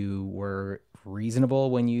emergency, you were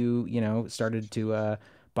reasonable when you started to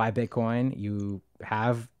buy Bitcoin, you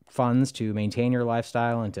have funds to maintain your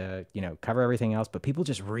lifestyle and to cover everything else, but people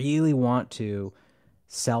just really want to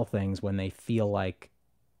sell things when they feel like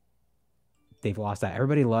they've lost that.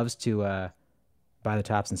 Everybody loves to buy the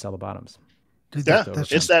tops and sell the bottoms. Dude, Go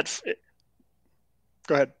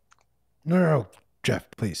ahead. No, Jeff,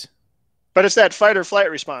 please. But it's that fight or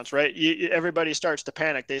flight response, right? Everybody starts to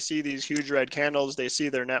panic. They see these huge red candles. They see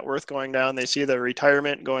their net worth going down. They see their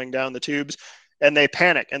retirement going down the tubes, and they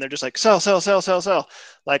panic. And they're just like, sell.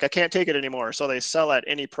 Like, I can't take it anymore. So they sell at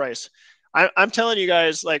any price. I'm telling you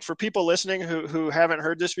guys, like, for people listening who haven't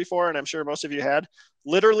heard this before, and I'm sure most of you had,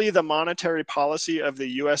 literally the monetary policy of the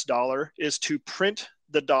US dollar is to print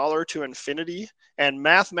the dollar to infinity. And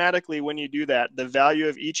mathematically, when you do that, the value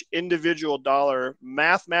of each individual dollar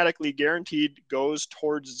mathematically guaranteed goes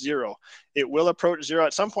towards zero. It will approach zero.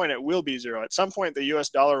 At some point, it will be zero. At some point, the US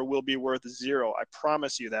dollar will be worth zero. I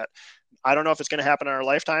promise you that. I don't know if it's going to happen in our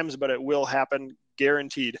lifetimes, but it will happen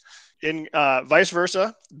guaranteed. In vice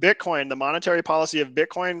versa, Bitcoin, the monetary policy of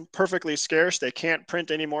Bitcoin, perfectly scarce. They can't print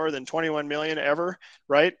any more than 21 million ever,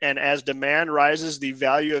 right? And as demand rises, the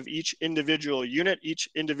value of each individual unit, each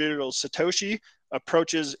individual Satoshi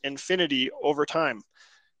approaches infinity over time.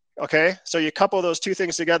 Okay, so you couple those two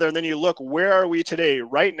things together and then you look, where are we today?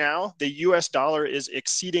 Right now, the US dollar is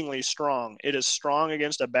exceedingly strong. It is strong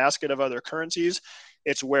against a basket of other currencies.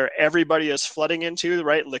 It's where everybody is flooding into,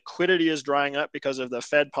 right? Liquidity is drying up because of the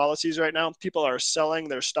Fed policies right now. People are selling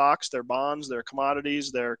their stocks, their bonds, their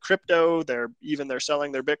commodities, their crypto, they're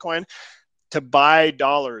selling their Bitcoin to buy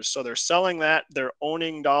dollars. So they're selling that, they're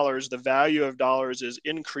owning dollars. The value of dollars is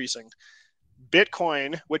increasing.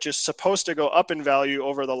 Bitcoin, which is supposed to go up in value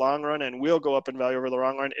over the long run and will go up in value over the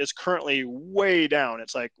long run, is currently way down.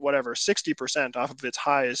 It's like 60% off of its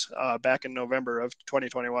highs back in November of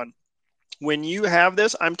 2021. When you have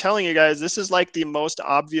this, I'm telling you guys, this is like the most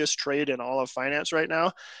obvious trade in all of finance right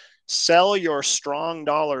now. Sell your strong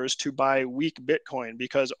dollars to buy weak Bitcoin,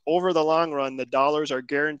 because over the long run, the dollars are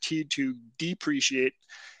guaranteed to depreciate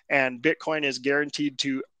and Bitcoin is guaranteed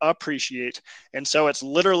to appreciate. And so it's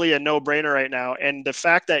literally a no-brainer right now. And the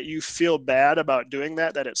fact that you feel bad about doing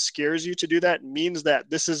that it scares you to do that, means that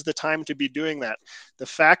this is the time to be doing that. The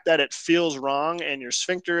fact that it feels wrong and your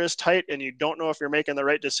sphincter is tight and you don't know if you're making the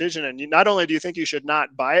right decision, and not only do you think you should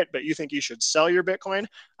not buy it, but you think you should sell your Bitcoin,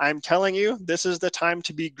 I'm telling you, this is the time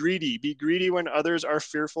to be greedy. Be greedy when others are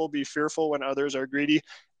fearful. Be fearful when others are greedy.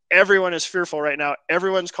 Everyone is fearful right now.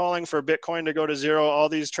 Everyone's calling for Bitcoin to go to zero. All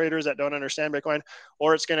these traders that don't understand Bitcoin,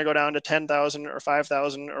 or it's going to go down to 10,000 or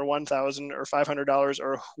 5,000 or 1,000 or $500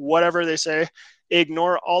 or whatever they say.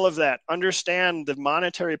 Ignore all of that. Understand the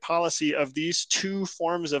monetary policy of these two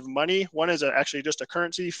forms of money. One is actually just a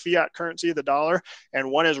currency, fiat currency, the dollar,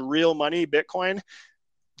 and one is real money, Bitcoin.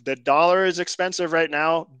 The dollar is expensive right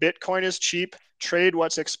now. Bitcoin is cheap. Trade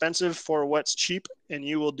what's expensive for what's cheap, and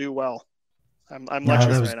you will do well. I'm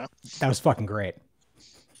lecturing right now. That was fucking great.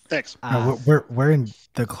 Thanks. No, we're in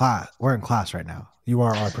the class. We're in class right now. You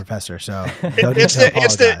are our professor, so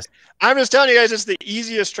I'm just telling you guys, it's the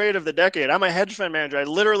easiest trade of the decade. I'm a hedge fund manager. I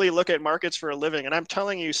literally look at markets for a living, and I'm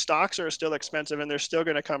telling you, stocks are still expensive, and they're still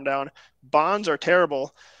going to come down. Bonds are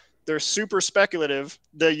terrible. They're super speculative.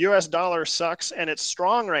 The US dollar sucks, and it's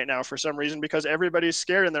strong right now for some reason because everybody's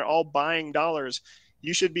scared, and they're all buying dollars.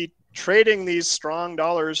 You should be trading these strong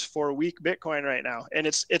dollars for weak Bitcoin right now. And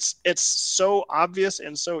it's so obvious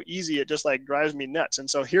and so easy. It just like drives me nuts. And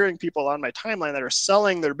so hearing people on my timeline that are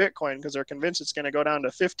selling their Bitcoin because they're convinced it's going to go down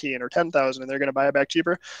to 15 or 10,000 and they're going to buy it back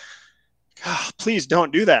cheaper. God, please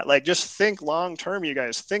don't do that. Like, just think long-term, you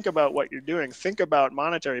guys. Think about what you're doing. Think about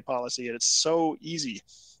monetary policy. It's so easy.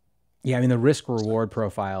 Yeah. I mean, the risk reward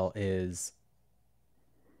profile is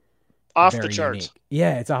off the charts. Unique.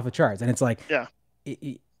 Yeah. It's off the charts. And it's like, yeah.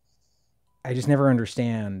 I just never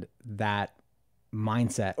understand that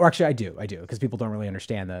mindset. Or actually I do, because people don't really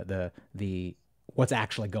understand the what's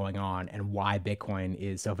actually going on and why Bitcoin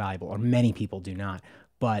is so valuable, or many people do not.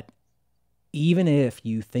 But even if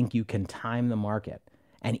you think you can time the market,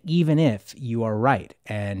 and even if you are right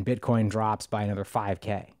and Bitcoin drops by another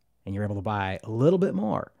 5K and you're able to buy a little bit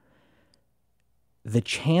more, the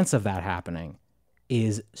chance of that happening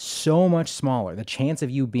is so much smaller. The chance of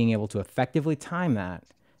you being able to effectively time that,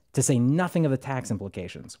 to say nothing of the tax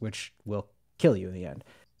implications, which will kill you in the end.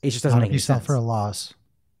 It just doesn't make any sense. Sell for a loss.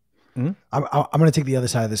 I'm going to take the other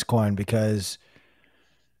side of this coin because...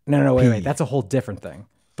 No, wait. That's a whole different thing.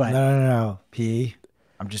 But No. P,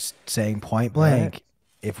 I'm just saying point blank, right.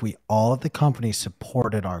 If we all at the company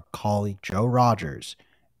supported our colleague Joe Rogers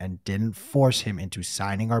and didn't force him into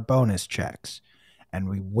signing our bonus checks, and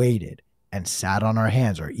we waited and sat on our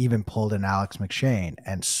hands, or even pulled an Alex McShane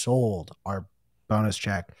and sold our bonus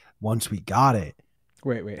check once we got it.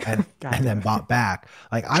 Wait. And then bought back.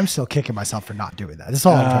 Like, I'm still kicking myself for not doing that. That's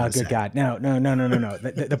all I'm trying to say. Good God. No.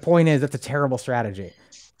 The point is, that's a terrible strategy.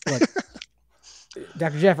 Look,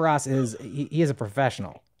 Dr. Jeff Ross he is a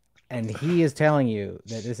professional, and he is telling you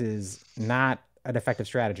that this is not an effective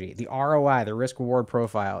strategy. The ROI, the risk reward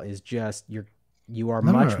profile, is just you are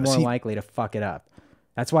much more likely to fuck it up.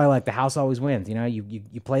 That's why, like, the house always wins. You know,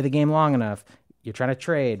 you play the game long enough, you're trying to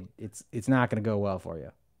trade, it's not going to go well for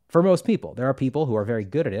you. For most people, there are people who are very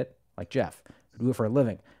good at it, like Jeff, who do it for a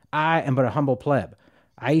living. I am but a humble pleb.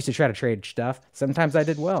 I used to try to trade stuff. Sometimes I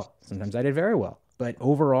did well. Sometimes I did very well. But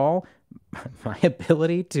overall, my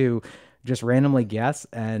ability to just randomly guess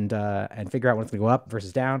and figure out when it's going to go up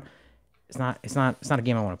versus down, it's not a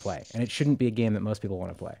game I want to play, and it shouldn't be a game that most people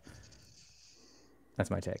want to play. That's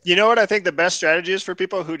my take. You know what I think the best strategy is for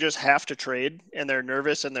people who just have to trade and they're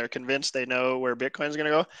nervous and they're convinced they know where Bitcoin is going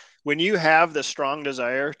to go? When you have the strong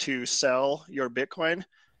desire to sell your Bitcoin,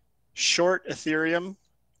 short Ethereum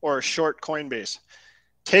or short Coinbase.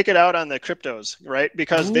 Take it out on the cryptos, right?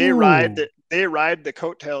 Because they ride the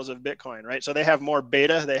coattails of Bitcoin, right? So they have more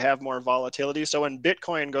beta, they have more volatility. So when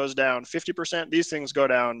Bitcoin goes down 50%, these things go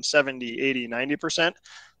down 70, 80, 90%.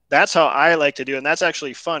 That's how I like to do. And that's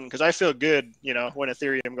actually fun because I feel good, when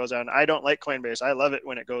Ethereum goes down. I don't like Coinbase. I love it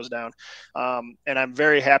when it goes down. And I'm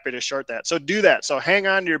very happy to short that. So do that. So hang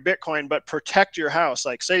on to your Bitcoin, but protect your house.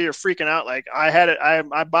 Like say you're freaking out. Like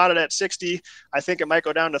I bought it at 60. I think it might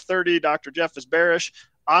go down to 30. Dr. Jeff is bearish.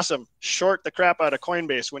 Awesome. Short the crap out of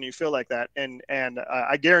Coinbase when you feel like that. And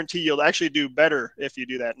I guarantee you'll actually do better if you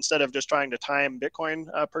do that instead of just trying to time Bitcoin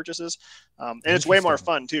purchases. And it's way more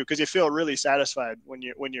fun too, because you feel really satisfied when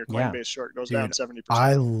your Coinbase short goes down 70%.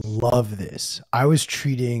 I love this. I was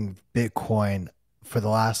treating Bitcoin for the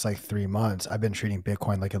last 3 months. I've been treating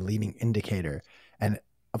Bitcoin like a leading indicator and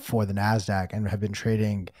for the NASDAQ and have been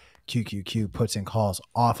trading QQQ puts and calls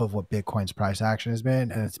off of what Bitcoin's price action has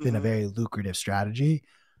been. And it's been a very lucrative strategy.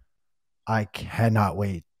 I cannot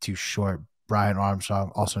wait to short Brian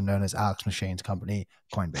Armstrong, also known as Alex Mashane's company,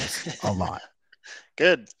 Coinbase, a lot.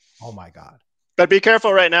 Good. Oh my God. But be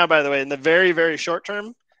careful right now, by the way, in the very, very short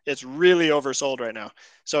term, it's really oversold right now.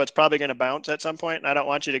 So it's probably going to bounce at some point. And I don't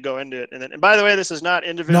want you to go into it. And by the way, this is not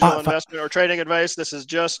individual investment or trading advice. This is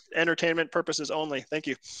just entertainment purposes only. Thank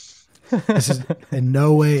you. This is in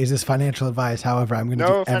no way is this financial advice. However, I'm going to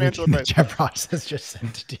do everything that Jeff Ross has just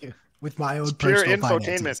said to do with my own personal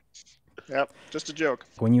finances. Yep, just a joke.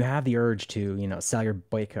 When you have the urge to, sell your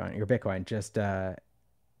Bitcoin, just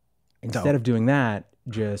instead of doing that,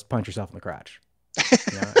 just punch yourself in the crotch.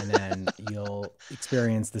 And then you'll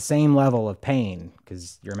experience the same level of pain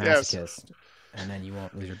because you're a masochist, and then you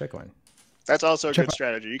won't lose your Bitcoin. That's also a good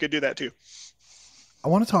strategy. You could do that too. I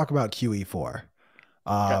want to talk about QE4.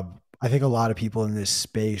 I think a lot of people in this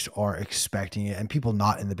space are expecting it, and people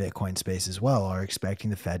not in the Bitcoin space as well are expecting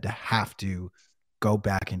the Fed to have to go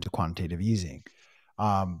back into quantitative easing.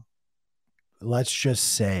 Let's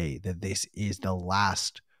just say that this is the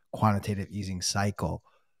last quantitative easing cycle.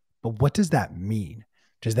 But what does that mean?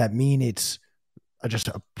 Does that mean it's just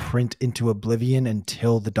a print into oblivion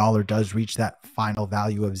until the dollar does reach that final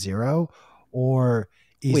value of zero? Or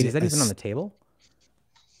is that even on the table?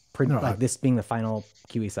 This being the final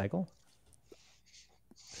QE cycle?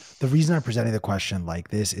 The reason I'm presenting the question like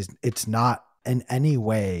this is it's not in any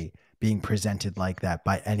way being presented like that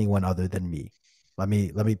by anyone other than me. Let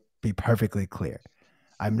me be perfectly clear.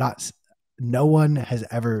 No one has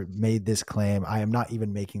ever made this claim. I am not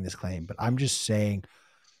even making this claim, but I'm just saying,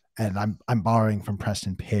 and I'm borrowing from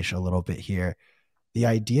Preston Pysh a little bit here. The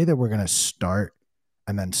idea that we're going to start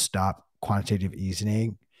and then stop quantitative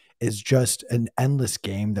easing is just an endless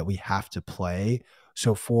game that we have to play.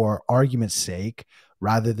 So for argument's sake,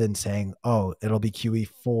 rather than saying, oh, it'll be QE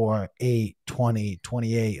 4, 8, 20,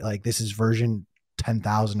 28, like this is version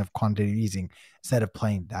 10,000 of quantitative easing, instead of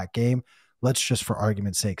playing that game, let's just for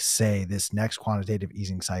argument's sake say this next quantitative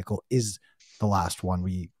easing cycle is the last one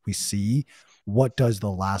we see. What does the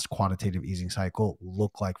last quantitative easing cycle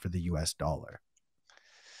look like for the US dollar?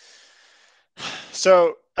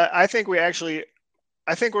 So I think we're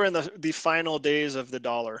in the final days of the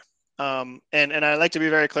dollar. And I like to be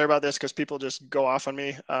very clear about this because people just go off on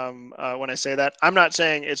me when I say that. I'm not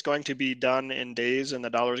saying it's going to be done in days and the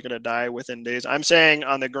dollar is going to die within days. I'm saying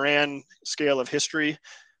on the grand scale of history,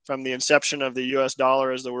 from the inception of the U.S.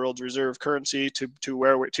 dollar as the world's reserve currency to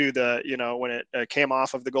the when it came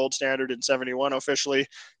off of the gold standard in 71 officially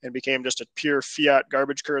and became just a pure fiat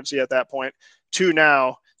garbage currency at that point, to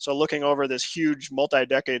now. So looking over this huge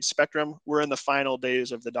multi-decade spectrum, we're in the final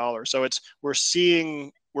days of the dollar. So we're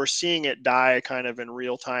seeing it die kind of in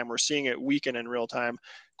real time. We're seeing it weaken in real time.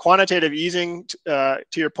 Quantitative easing, to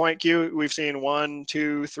your point, Q, we've seen 1,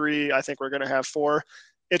 2, 3. I think we're going to have 4.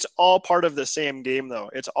 It's all part of the same game, though.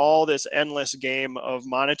 It's all this endless game of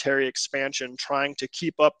monetary expansion, trying to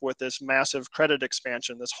keep up with this massive credit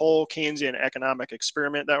expansion, this whole Keynesian economic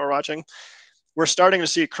experiment that we're watching. We're starting to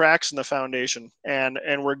see cracks in the foundation, and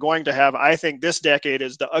we're going to have, I think this decade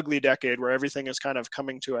is the ugly decade where everything is kind of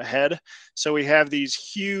coming to a head. So we have these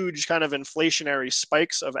huge kind of inflationary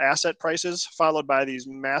spikes of asset prices followed by these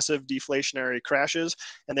massive deflationary crashes.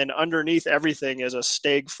 And then underneath everything is a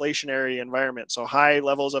stagflationary environment. So high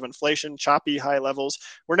levels of inflation, choppy high levels.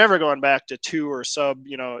 We're never going back to 2 or sub,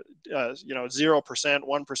 0%,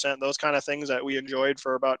 1%, those kind of things that we enjoyed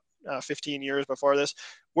for about 15 years before this.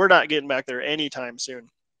 We're not getting back there anytime soon.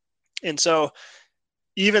 And so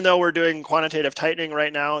even though we're doing quantitative tightening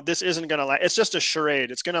right now, this isn't going to last. It's just a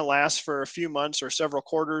charade. It's going to last for a few months or several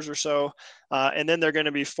quarters or so. And then they're going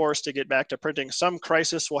to be forced to get back to printing. Some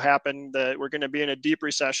crisis will happen that we're going to be in a deep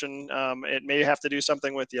recession. It may have to do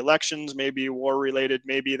something with the elections, maybe war related,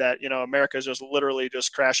 maybe that, America is just literally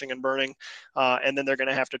just crashing and burning. And then they're going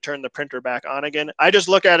to have to turn the printer back on again. I just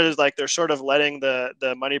look at it as like they're sort of letting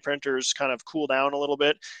the money printers kind of cool down a little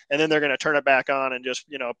bit. And then they're going to turn it back on and just,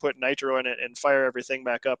 put nitro in it and fire everything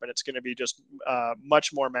back up. And it's going to be just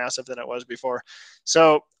much more massive than it was before.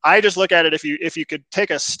 So I just look at it, if you could take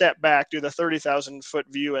a step back, do the 30,000 foot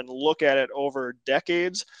view and look at it over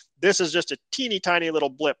decades, this is just a teeny tiny little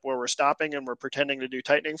blip where we're stopping and we're pretending to do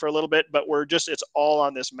tightening for a little bit, but it's all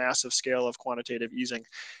on this massive scale of quantitative easing.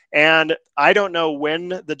 And I don't know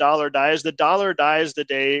when the dollar dies. The dollar dies the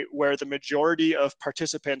day where the majority of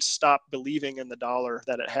participants stop believing in the dollar,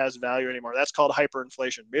 that it has value anymore. That's called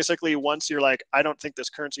hyperinflation. Basically, once you're like, I don't think this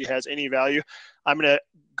currency has any value, I'm going to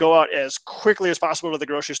go out as quickly as possible to the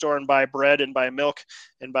grocery store and buy bread and buy milk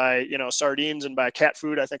and buy, sardines and buy cat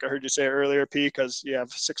food. I think I heard you say earlier, P, because you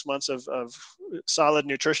have 6 months of solid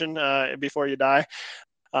nutrition before you die.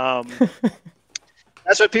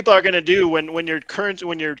 That's what people are going to do when your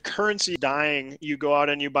currency dying. You go out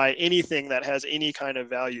and you buy anything that has any kind of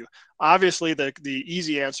value. Obviously, the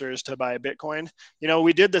easy answer is to buy Bitcoin.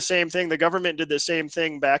 We did the same thing. The government did the same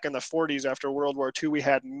thing back in the 40s after World War II. We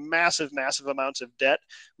had massive amounts of debt.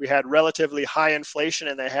 We had relatively high inflation,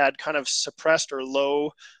 and they had kind of suppressed or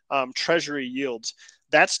low treasury yields.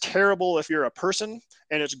 That's terrible if you're a person,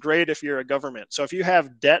 and it's great if you're a government. So if you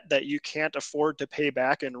have debt that you can't afford to pay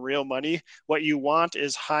back in real money, what you want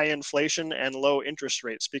is high inflation and low interest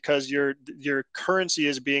rates, because your currency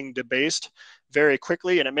is being debased very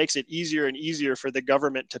quickly, and it makes it easier and easier for the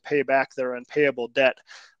government to pay back their unpayable debt.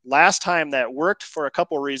 Last time that worked for a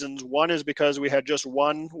couple reasons. One is because we had just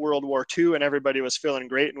won World War II and everybody was feeling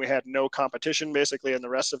great and we had no competition basically in the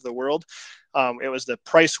rest of the world. It was the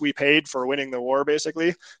price we paid for winning the war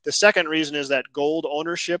basically. The second reason is that gold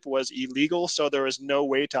ownership was illegal, so there was no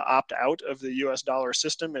way to opt out of the US dollar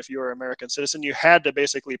system. If you were an American citizen, you had to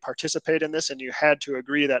basically participate in this, and you had to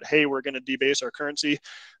agree that, hey, we're going to debase our currency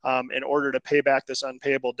in order to pay back this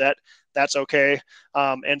unpayable debt. That's okay.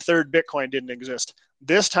 And third, Bitcoin didn't exist.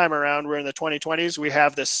 This time around, we're in the 2020s. We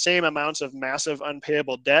have the same amounts of massive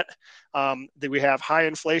unpayable debt. That we have high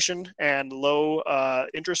inflation and low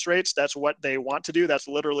interest rates. That's what they want to do. That's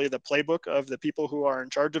literally the playbook of the people who are in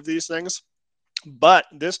charge of these things. But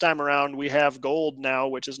this time around, we have gold now,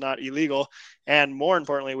 which is not illegal. And more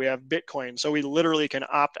importantly, we have Bitcoin. So we literally can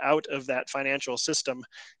opt out of that financial system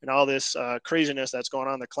and all this craziness that's going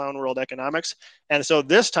on in the clown world economics. And so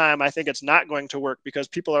this time, I think it's not going to work, because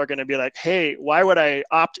people are going to be like, hey, why would I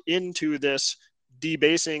opt into this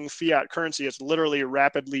debasing fiat currency? It's literally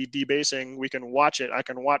rapidly debasing. We can watch it. I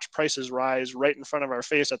can watch prices rise right in front of our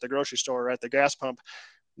face at the grocery store or at the gas pump.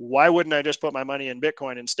 Why wouldn't I just put my money in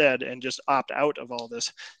Bitcoin instead and just opt out of all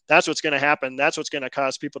this? That's what's going to happen. That's what's going to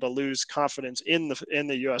cause people to lose confidence in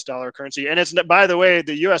the US dollar currency. And it's, by the way,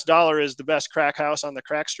 the US dollar is the best crack house on the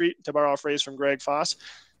crack street, to borrow a phrase from Greg Foss.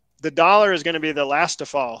 The dollar is going to be the last to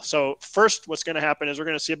fall. So first, what's going to happen is we're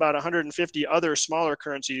going to see about 150 other smaller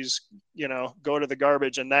currencies, go to the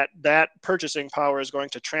garbage, and that purchasing power is going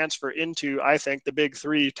to transfer into, I think, the big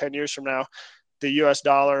three 10 years from now: the US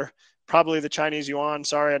dollar, probably the Chinese yuan.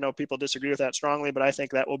 Sorry, I know people disagree with that strongly, but I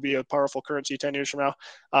think that will be a powerful currency 10 years from now.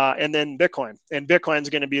 And then Bitcoin. And Bitcoin is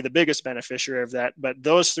going to be the biggest beneficiary of that. But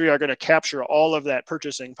those three are going to capture all of that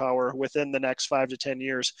purchasing power within the next 5 to 10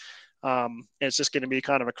 years. And it's just going to be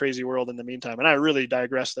kind of a crazy world in the meantime. And I really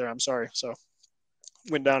digressed there. I'm sorry. So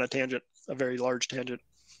went down a tangent, a very large tangent.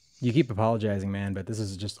 You keep apologizing, man, but this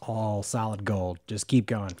is just all solid gold. Just keep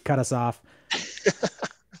going. Cut us off.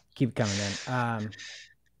 Keep coming in.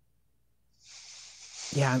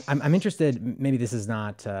 Yeah, I'm interested. Maybe this is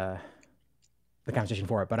not the conversation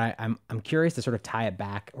for it, but I'm curious to sort of tie it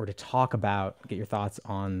back, or to talk about, get your thoughts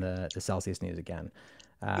on the Celsius news again.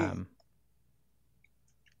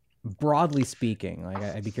 Broadly speaking, like,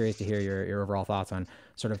 I'd be curious to hear your overall thoughts on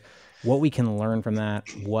sort of what we can learn from that,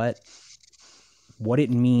 what it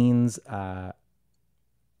means,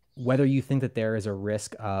 whether you think that there is a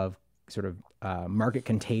risk of sort of market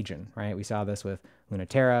contagion, right? We saw this with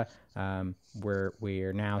Lunaterra, where we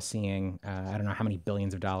are now seeing, I don't know how many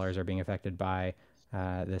billions of dollars are being affected by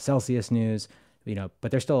the Celsius news,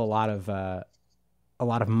 but there's still a lot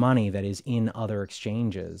of money that is in other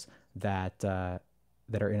exchanges that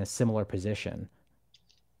are in a similar position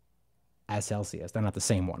as Celsius. They're not the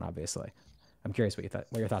same one, obviously. I'm curious what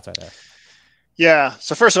your thoughts are there. Yeah.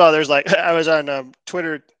 So first of all, there's like, I was on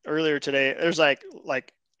Twitter earlier today. There's like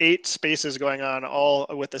 8 spaces going on, all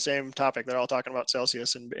with the same topic. They're all talking about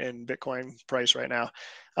Celsius and Bitcoin price right now.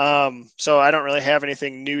 So I don't really have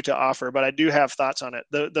anything new to offer, but I do have thoughts on it.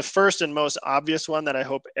 The first and most obvious one that I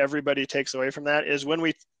hope everybody takes away from that is when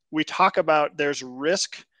we talk about there's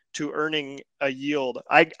risk to earning a yield.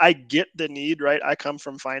 I get the need, right? I come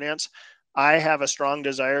from finance. I have a strong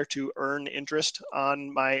desire to earn interest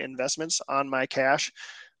on my investments, on my cash.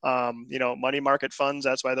 Money market funds.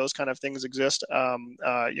 That's why those kind of things exist.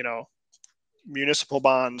 Municipal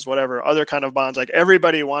bonds, whatever, other kind of bonds. Like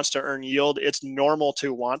everybody wants to earn yield. It's normal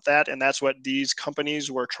to want that. And that's what these companies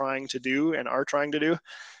were trying to do and are trying to do.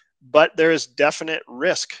 But there is definite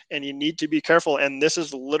risk and you need to be careful. And this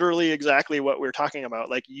is literally exactly what we're talking about.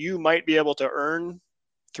 Like you might be able to earn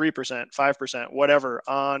 3%, 5%, whatever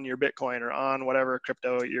on your Bitcoin or on whatever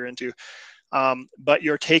crypto you're into. But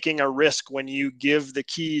you're taking a risk when you give the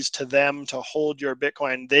keys to them to hold your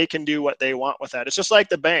Bitcoin. They can do what they want with that. It's just like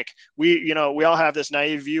the bank. We all have this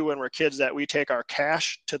naive view when we're kids that we take our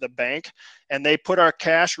cash to the bank and they put our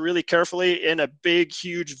cash really carefully in a big,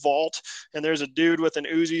 huge vault. And there's a dude with an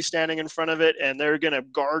Uzi standing in front of it and they're going to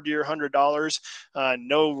guard your $100.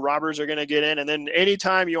 No robbers are going to get in. And then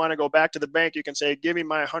anytime you want to go back to the bank, you can say, give me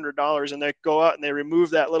my $100. And they go out and they remove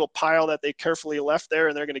that little pile that they carefully left there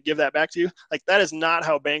and they're going to give that back to you. Like that is not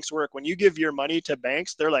how banks work. When you give your money to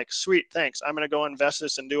banks, they're like, sweet, thanks. I'm going to go invest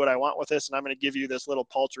this and do what I want with this. And I'm going to give you this little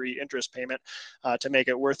paltry interest payment to make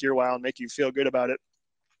it worth your while and make you feel good about it.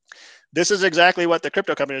 This is exactly what the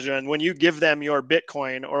crypto companies are doing. When you give them your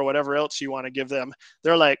Bitcoin or whatever else you want to give them,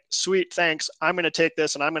 they're like, sweet, thanks. I'm going to take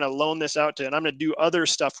this and I'm going to loan this out to, and I'm going to do other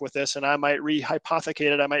stuff with this. And I might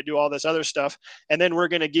rehypothecate it. I might do all this other stuff. And then we're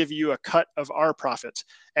going to give you a cut of our profits.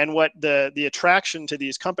 And what the attraction to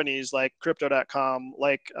these companies like crypto.com,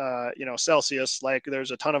 like, Celsius, like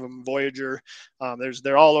there's a ton of them, Voyager,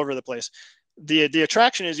 they're all over the place. The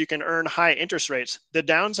attraction is you can earn high interest rates. The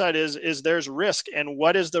downside is there's risk. And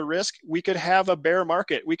what is the risk? We could have a bear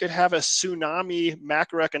market. We could have a tsunami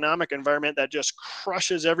macroeconomic environment that just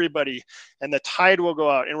crushes everybody and the tide will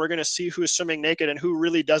go out and we're going to see who's swimming naked and who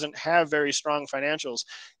really doesn't have very strong financials.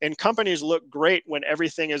 And companies look great when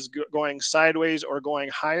everything is going sideways or going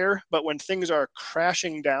higher, but when things are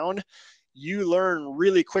crashing down, you learn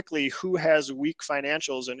really quickly who has weak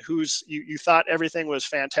financials and who's you thought everything was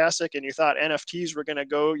fantastic and you thought NFTs were going to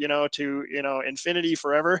go, to, infinity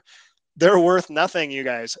forever. They're worth nothing, you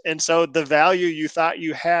guys. And so the value you thought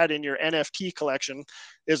you had in your NFT collection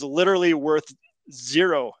is literally worth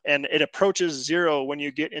zero, and it approaches zero when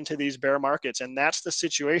you get into these bear markets. And that's the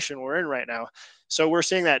situation we're in right now. So we're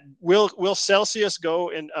seeing that. Will Celsius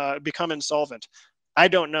go and become insolvent? I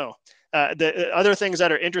don't know. The other things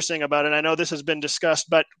that are interesting about it, I know this has been discussed,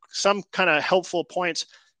 but some kind of helpful points.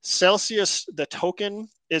 Celsius, the token,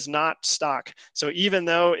 is not stock. So even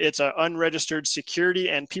though it's an unregistered security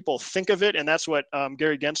and people think of it, and that's what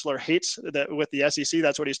Gary Gensler hates with the SEC,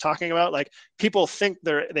 that's what he's talking about. Like people think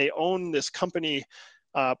they own this company.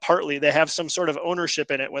 Partly they have some sort of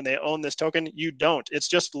ownership in it when they own this token. You don't. It's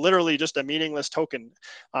just literally just a meaningless token.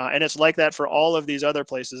 And it's like that for all of these other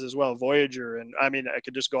places as well, Voyager. And I mean, I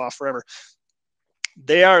could just go off forever.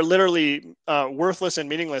 They are literally worthless and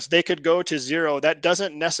meaningless. They could go to zero. That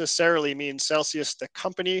doesn't necessarily mean Celsius, the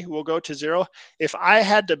company, will go to zero. If I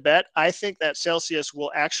had to bet, I think that Celsius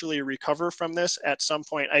will actually recover from this at some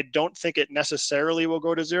point. I don't think it necessarily will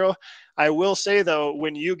go to zero. I will say, though,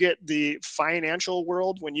 when you get the financial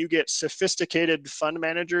world, when you get sophisticated fund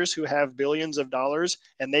managers who have billions of dollars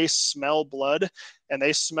and they smell blood, and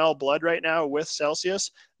they smell blood right now with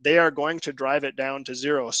Celsius, they are going to drive it down to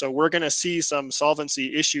zero. So we're going to see some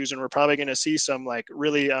solvency issues, and we're probably going to see some like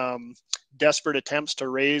really desperate attempts to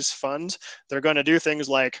raise funds. They're going to do things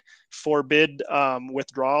like forbid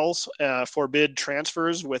withdrawals, forbid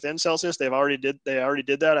transfers within Celsius. They already did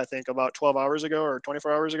that, I think, about 12 hours ago or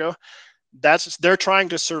 24 hours ago. They're trying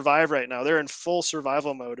to survive right now. They're in full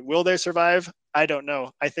survival mode. Will they survive? I don't know.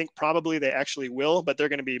 I think probably they actually will, but they're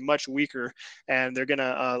going to be much weaker and they're going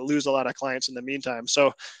to lose a lot of clients in the meantime.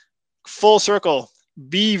 So full circle,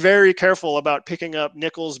 be very careful about picking up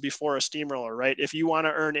nickels before a steamroller, right? If you want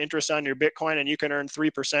to earn interest on your Bitcoin and you can earn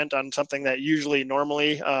 3% on something that usually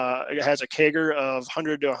normally has a CAGR of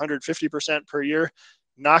 100 to 150% per year,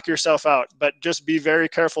 knock yourself out. But just be very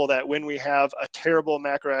careful that when we have a terrible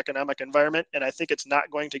macroeconomic environment, and I think it's not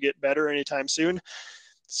going to get better anytime soon,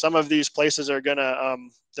 some of these places are going to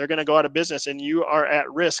they're going to go out of business and you are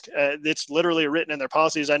at risk. It's literally written in their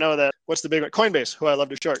policies. I know that, what's the big one? Coinbase, who I love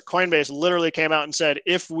to short. Coinbase literally came out and said,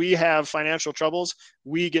 if we have financial troubles,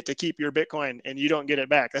 we get to keep your Bitcoin and you don't get it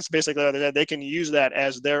back. That's basically what they said. They can use that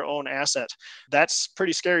as their own asset. That's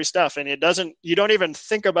pretty scary stuff. And you don't even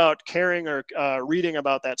think about caring or reading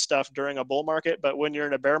about that stuff during a bull market. But when you're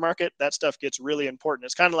in a bear market, that stuff gets really important.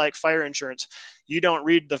 It's kind of like fire insurance. You don't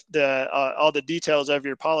read all the details of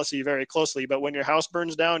your policy very closely, but when your house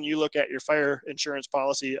burns down, you look at your fire insurance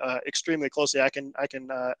policy extremely closely. I can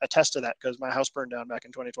attest to that because my house burned down back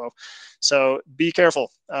in 2012. So be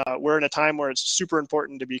careful. We're in a time where it's super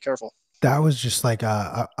important to be careful. That was just like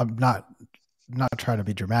I'm not trying to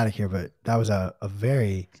be dramatic here, but that was a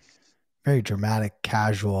very, very dramatic,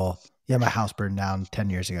 casual. Yeah, my house burned down 10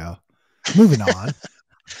 years ago. Moving on.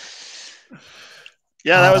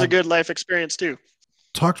 Yeah, that was a good life experience too.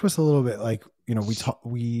 Talk to us a little bit, like, you know,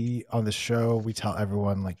 we on the show, we tell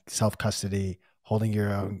everyone like self-custody, holding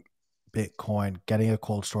your own Bitcoin, getting a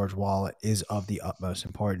cold storage wallet is of the utmost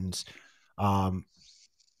importance.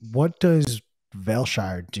 What does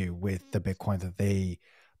Vailshire do with the Bitcoin that they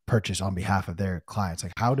purchase on behalf of their clients?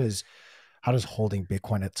 Like, how does holding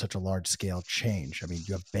Bitcoin at such a large scale change? I mean,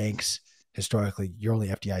 you have banks, historically, you're only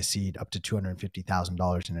FDIC'd up to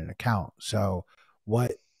 $250,000 in an account. So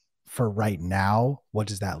for right now, what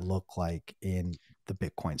does that look like in the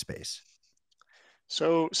Bitcoin space?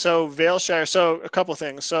 So Vailshire, so a couple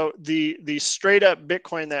things. So the straight up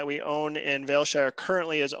Bitcoin that we own in Vailshire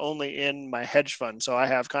currently is only in my hedge fund. So I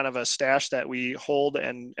have kind of a stash that we hold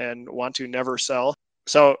and want to never sell.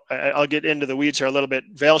 So I'll get into the weeds here a little bit.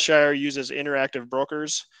 Vailshire uses Interactive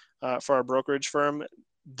Brokers for our brokerage firm.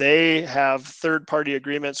 They have third-party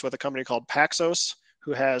agreements with a company called Paxos,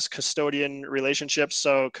 who has custodian relationships.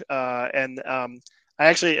 So I didn't know I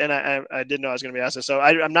was going to be asked this. So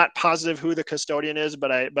I'm not positive who the custodian is,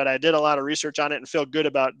 but I did a lot of research on it and feel good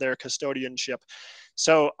about their custodianship.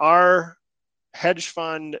 So our hedge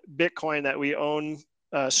fund Bitcoin that we own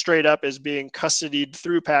straight up is being custodied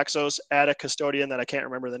through Paxos at a custodian that I can't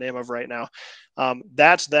remember the name of right now.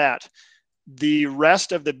 That's that. The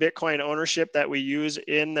rest of the Bitcoin ownership that we use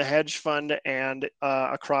in the hedge fund and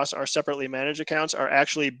across our separately managed accounts are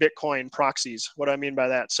actually Bitcoin proxies. What do I mean by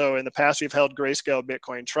that? So in the past, we've held Grayscale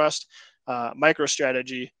Bitcoin Trust,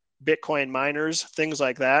 MicroStrategy, Bitcoin miners, things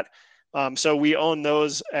like that. So we own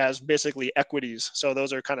those as basically equities. So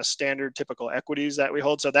those are kind of standard typical equities that we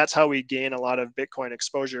hold. So that's how we gain a lot of Bitcoin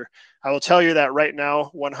exposure. I will tell you that right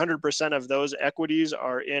now, 100% of those equities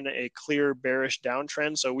are in a clear bearish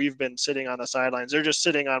downtrend. So we've been sitting on the sidelines. They're just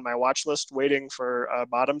sitting on my watch list waiting for a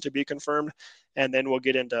bottom to be confirmed. And then we'll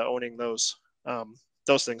get into owning those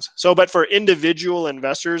things. So, but for individual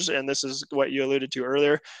investors, and this is what you alluded to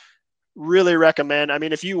earlier, really recommend. I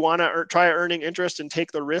mean, if you want to try earning interest and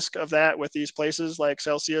take the risk of that with these places like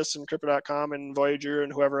Celsius and Crypto.com and Voyager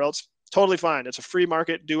and whoever else, totally fine. It's a free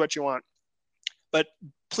market. Do what you want. But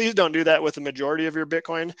please don't do that with the majority of your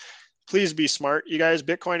Bitcoin. Please be smart, you guys.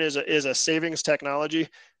 Bitcoin is a savings technology.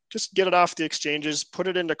 Just get it off the exchanges, put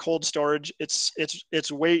it into cold storage.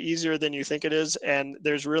 It's way easier than you think it is. And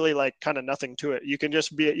there's really like kind of nothing to it. You can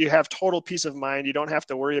just you have total peace of mind. You don't have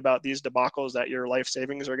to worry about these debacles that your life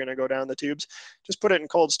savings are going to go down the tubes. Just put it in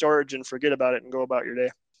cold storage and forget about it and go about your day.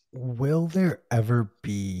 Will there ever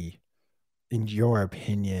be, in your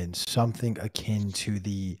opinion, something akin to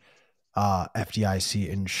the FDIC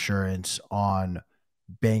insurance on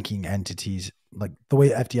banking entities, like the way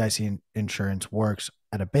FDIC insurance works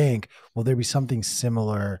at a bank? Will there be something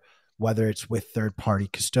similar, whether it's with third-party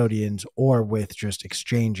custodians or with just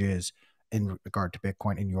exchanges in regard to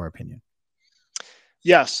Bitcoin, in your opinion?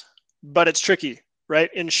 Yes, but it's tricky, right?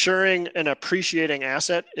 Insuring an appreciating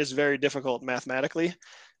asset is very difficult mathematically,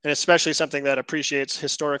 and especially something that appreciates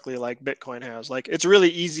historically like Bitcoin has. Like, it's really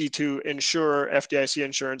easy to insure FDIC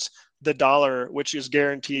insurance the dollar, which is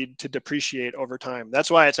guaranteed to depreciate over time. That's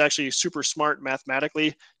why it's actually super smart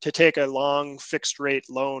mathematically to take a long fixed rate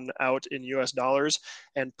loan out in US dollars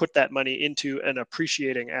and put that money into an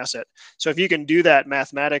appreciating asset. So if you can do that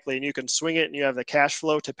mathematically and you can swing it and you have the cash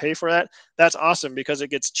flow to pay for that, that's awesome, because it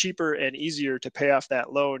gets cheaper and easier to pay off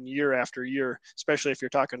that loan year after year, especially if you're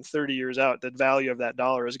talking 30 years out. The value of that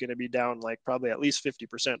dollar is going to be down like probably at least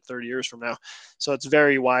 50% 30 years from now. So it's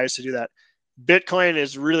very wise to do that. Bitcoin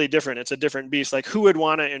is really different. It's a different beast. Like, who would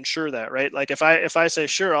want to insure that, right? Like if I say,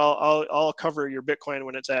 sure, I'll cover your Bitcoin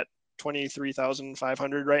when it's at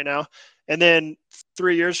 23,500 right now, And then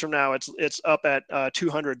 3 years from now, it's up at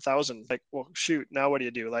 200,000. Like, well, shoot, now what do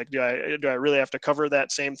you do? Like, do I really have to cover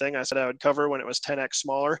that same thing I said I would cover when it was 10x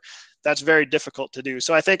smaller? That's very difficult to do.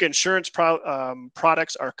 So I think insurance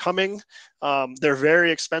products are coming. They're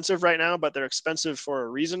very expensive right now, but they're expensive for a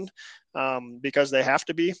reason, because they have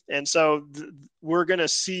to be. And so we're going to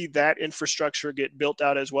see that infrastructure get built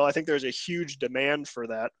out as well. I think there's a huge demand for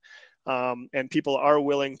that. And people are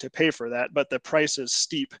willing to pay for that, but the price is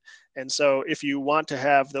steep. And so if you want to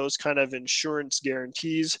have those kind of insurance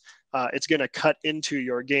guarantees, it's going to cut into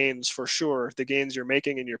your gains for sure, the gains you're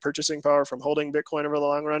making in your purchasing power from holding Bitcoin over the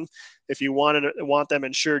long run. If you want them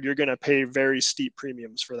insured, you're going to pay very steep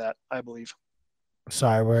premiums for that, I believe.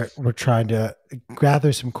 Sorry, we're trying to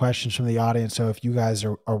gather some questions from the audience. So if you guys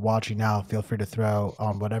are watching now, feel free to throw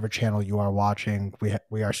on whatever channel you are watching.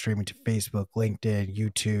 We are streaming to Facebook, LinkedIn,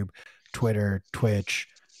 YouTube, Twitter, Twitch,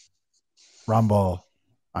 Rumble.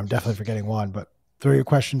 I'm definitely forgetting one, but throw your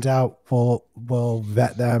questions out. We'll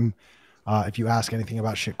vet them. If you ask anything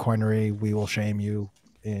about shitcoinery, we will shame you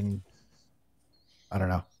in, I don't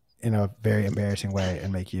know, in a very embarrassing way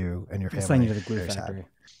and make you and your family send you to the glue very factory.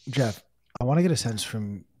 sad. Jeff, I want to get a sense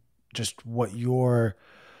from just what you're,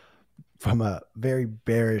 from a very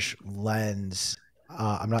bearish lens.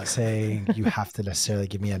 I'm not saying you have to necessarily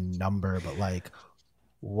give me a number, but like,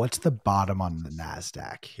 what's the bottom on the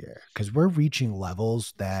NASDAQ here? Because we're reaching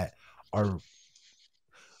levels that are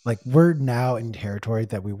like, we're now in territory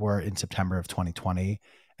that we were in September of 2020.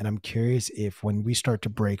 And I'm curious if when we start to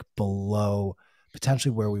break below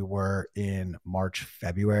potentially where we were in March,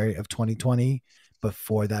 February of 2020,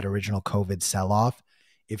 before that original COVID sell-off,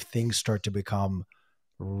 if things start to become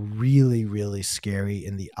really, really scary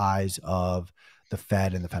in the eyes of the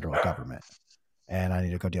Fed and the federal government. And I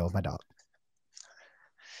need to go deal with my dog.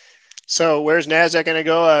 So where's NASDAQ going to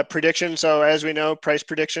go? Prediction. So as we know, price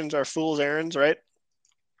predictions are fool's errands, right?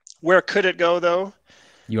 Where could it go, though?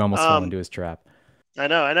 You almost fell into his trap. I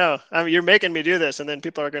know. You're making me do this, and then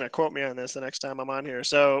people are going to quote me on this the next time I'm on here.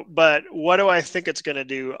 So, but what do I think it's going to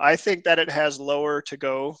do? I think that it has lower to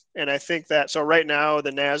go, and I think that, so right now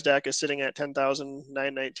the NASDAQ is sitting at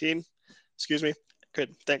 10,919. Excuse me.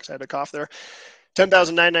 Good. Thanks. I had a cough there.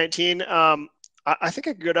 10,919. I think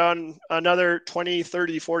it could go down another 20,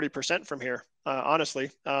 30, 40% from here. Honestly,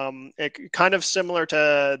 it kind of similar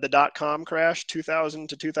to the .com crash, 2000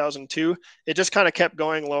 to 2002. It just kind of kept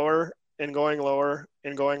going lower and going lower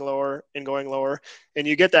and going lower and going lower. And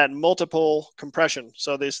you get that multiple compression.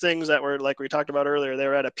 So these things that were, like we talked about earlier, they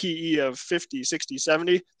were at a PE of 50, 60,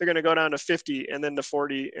 70. They're going to go down to 50 and then to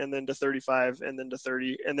 40 and then to 35 and then to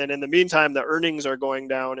 30. And then in the meantime, the earnings are going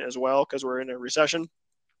down as well because we're in a recession.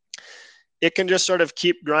 It can just sort of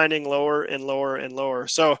keep grinding lower and lower and lower.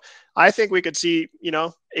 So I think we could see,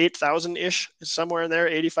 8,000-ish, somewhere in there,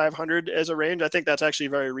 8,500 as a range. I think that's actually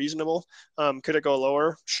very reasonable. Could it go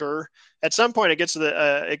lower? Sure. At some point, it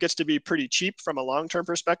gets to be pretty cheap from a long-term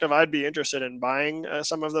perspective. I'd be interested in buying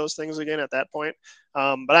some of those things again at that point.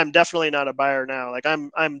 But I'm definitely not a buyer now. Like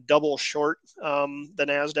I'm double short the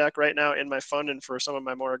NASDAQ right now in my fund, and for some of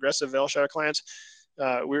my more aggressive Vailshire clients,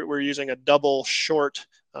 we're using a double short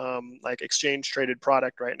like exchange traded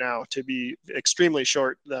product right now to be extremely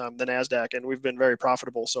short the NASDAQ, and we've been very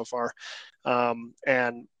profitable so far.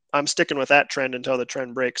 And I'm sticking with that trend until the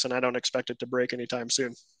trend breaks, and I don't expect it to break anytime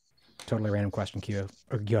soon. Totally random question, Q.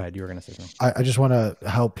 Or go ahead, you were going to say something. I just want to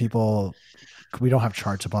help people. We don't have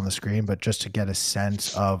charts up on the screen, but just to get a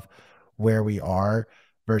sense of where we are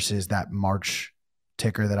versus that March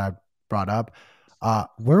ticker that I brought up,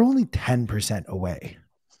 we're only 10% away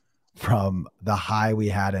from the high we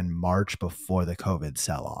had in March before the COVID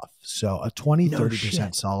sell-off. So a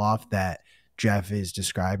 20-30% sell-off that Jeff is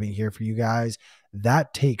describing here for you guys,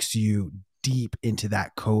 that takes you deep into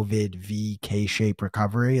that COVID V K-shaped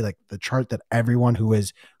recovery. Like the chart that everyone who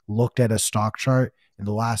has looked at a stock chart in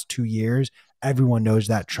the last 2 years, everyone knows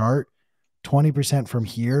that chart. 20% from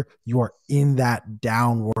here, you are in that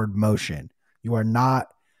downward motion. You are not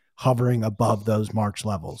hovering above those March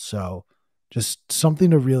levels. So just something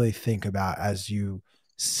to really think about as you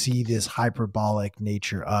see this hyperbolic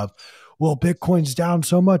nature of, well, Bitcoin's down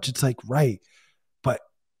so much. It's like, right. But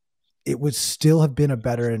it would still have been a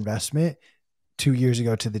better investment 2 years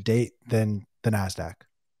ago to the date than the NASDAQ.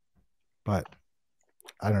 But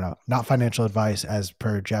I don't know. Not financial advice, as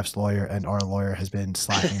per Jeff's lawyer, and our lawyer has been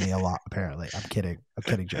slacking me a lot, apparently. I'm kidding,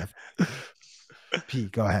 Jeff. P,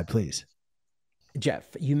 go ahead, please. Jeff,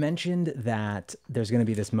 you mentioned that there's going to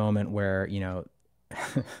be this moment where, the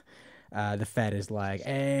Fed is like,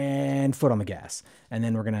 and foot on the gas, and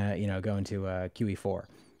then we're going to, go into QE4.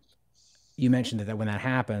 You mentioned that when that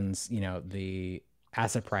happens, the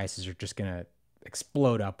asset prices are just going to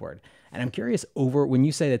explode upward. And I'm curious, over when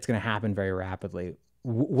you say that's going to happen very rapidly,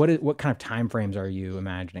 what kind of timeframes are you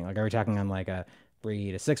imagining? Like, are we talking on like a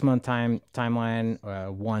 3 to 6 month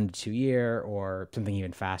timeline, 1 to 2 year, or something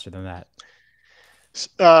even faster than that?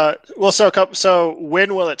 Well, so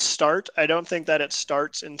when will it start? I don't think that it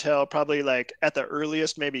starts until probably like at the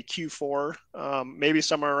earliest, maybe Q4, maybe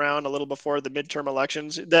somewhere around a little before the midterm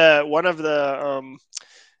elections. One of the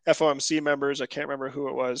FOMC members, I can't remember who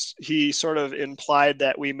it was, he sort of implied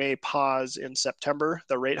that we may pause in September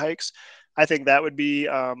the rate hikes. I think that would be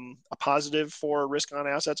a positive for risk on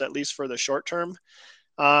assets, at least for the short term.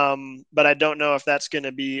 But I don't know if that's going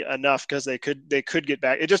to be enough because they could get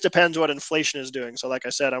back. It just depends what inflation is doing. So like I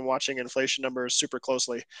said, I'm watching inflation numbers super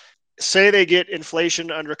closely. Say they get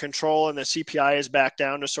inflation under control and the CPI is back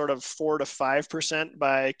down to sort of 4 to 5%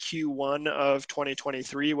 by Q1 of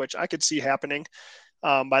 2023, which I could see happening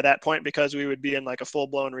by that point, because we would be in like a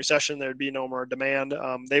full-blown recession. There'd be no more demand.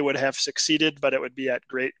 They would have succeeded, but it would be at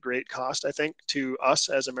great cost, I think, to us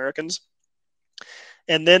as Americans.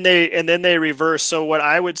 And then they reverse. So what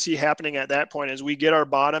I would see happening at that point is we get our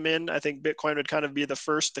bottom in. I think Bitcoin would kind of be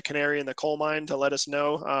the canary in the coal mine to let us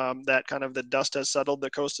know that kind of the dust has settled, the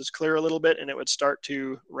coast is clear a little bit, and it would start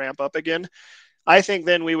to ramp up again. I think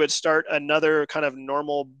then we would start another kind of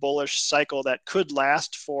normal bullish cycle that could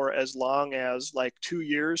last for as long as like 2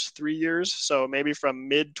 years, 3 years. So maybe from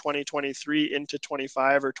mid 2023 into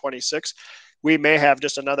 25 or 26. We may have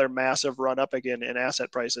just another massive run up again in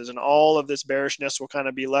asset prices, and all of this bearishness will kind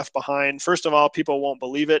of be left behind. First of all, people won't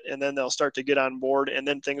believe it, and then they'll start to get on board, and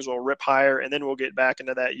then things will rip higher, and then we'll get back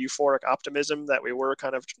into that euphoric optimism that we were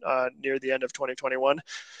kind of near the end of 2021.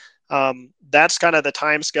 That's kind of the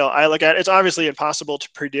time scale I look at. It's obviously impossible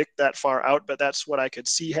to predict that far out, but that's what I could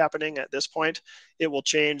see happening at this point. It will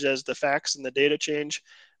change as the facts and the data change.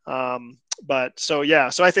 But so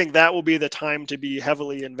I think that will be the time to be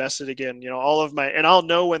heavily invested again. And I'll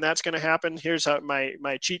know when that's going to happen. Here's how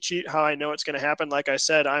my cheat sheet, how I know it's going to happen. Like I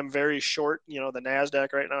said, I'm very short, the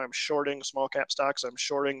NASDAQ right now. I'm shorting small cap stocks. I'm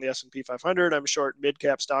shorting the S&P 500. I'm short mid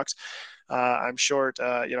cap stocks. I'm short,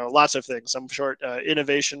 lots of things. I'm short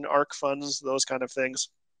innovation, ARK funds, those kind of things.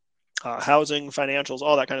 Housing, financials,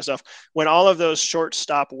 all that kind of stuff. When all of those shorts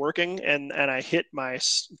stop working and I hit my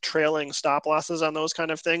trailing stop losses on those kind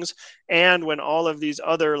of things, and when all of these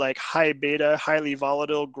other like high beta, highly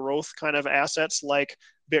volatile growth kind of assets like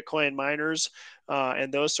Bitcoin miners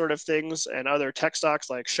and those sort of things, and other tech stocks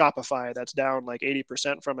like Shopify that's down like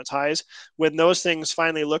 80% from its highs, when those things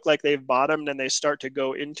finally look like they've bottomed and they start to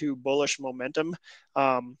go into bullish momentum,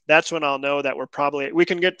 that's when I'll know that we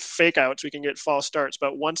can get fake outs, we can get false starts,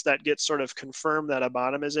 but once that gets sort of confirmed that a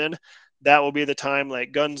bottom is in, that will be the time,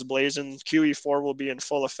 like guns blazing, QE4 will be in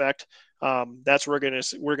full effect. That's where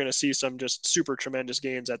we're gonna see some just super tremendous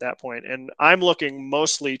gains at that point. And I'm looking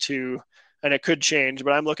mostly to, and it could change,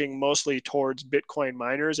 but I'm looking mostly towards Bitcoin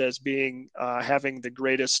miners as being having the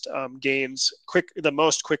greatest gains the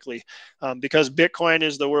most quickly, because Bitcoin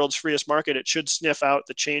is the world's freest market. It should sniff out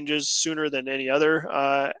the changes sooner than any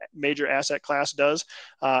other major asset class does.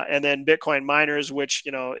 And then Bitcoin miners, which,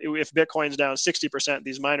 if Bitcoin's down 60%,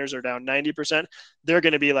 these miners are down 90%, they're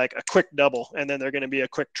going to be like a quick double, and then they're going to be a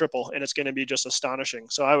quick triple, and it's going to be just astonishing.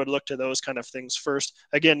 So I would look to those kind of things first.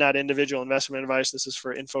 Again, not individual investment advice. This is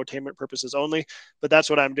for infotainment purposes only, but that's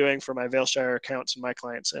what I'm doing for my Vailshire accounts and my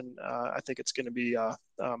clients. And I think it's going to be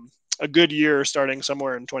a good year starting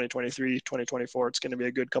somewhere in 2023, 2024. It's going to be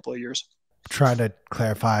a good couple of years. Trying to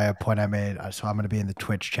clarify a point I made. So I'm going to be in the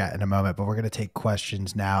Twitch chat in a moment, but we're going to take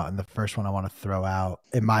questions now. And the first one I want to throw out,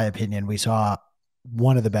 in my opinion, we saw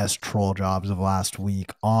one of the best troll jobs of last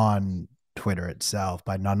week on Twitter itself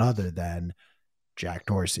by none other than Jack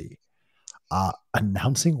Dorsey,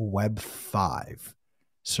 announcing Web 5,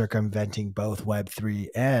 circumventing both Web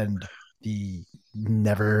 3 and the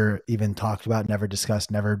never even talked about, never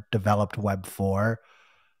discussed, never developed Web 4.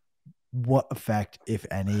 What effect, if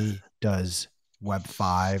any, does Web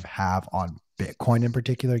 5 have on Bitcoin in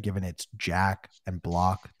particular, given it's Jack and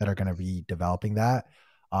Block that are going to be developing that?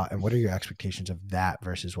 And what are your expectations of that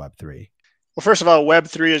versus Web 3? Well, first of all, Web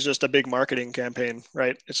 3 is just a big marketing campaign,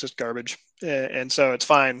 right? It's just garbage. And so it's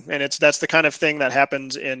fine. And that's the kind of thing that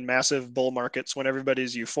happens in massive bull markets when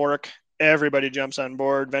everybody's euphoric. Everybody jumps on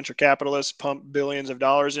board. Venture capitalists pump billions of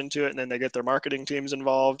dollars into it, and then they get their marketing teams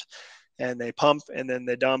involved, and they pump, and then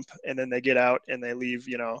they dump, and then they get out and they leave,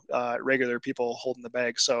 regular people holding the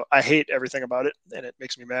bag. So I hate everything about it, and it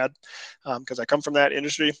makes me mad because I come from that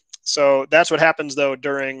industry. So that's what happens though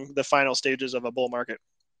during the final stages of a bull market.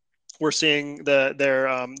 We're seeing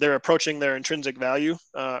they're approaching their intrinsic value,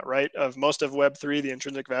 right? Of most of Web3, the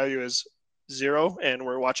intrinsic value is zero, and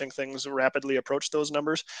we're watching things rapidly approach those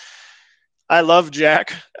numbers. I love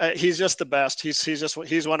Jack. He's just the best.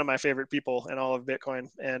 He's one of my favorite people in all of Bitcoin,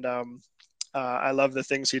 and I love the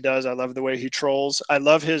things he does. I love the way he trolls. I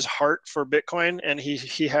love his heart for Bitcoin, and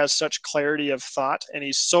he has such clarity of thought, and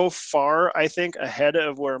he's so far, I think, ahead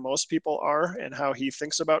of where most people are and how he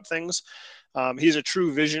thinks about things. He's a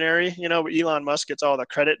true visionary. Elon Musk gets all the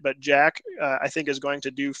credit, but Jack, I think, is going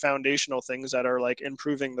to do foundational things that are like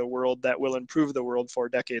improving the world, that will improve the world for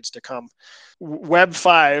decades to come. Web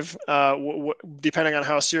 5, depending on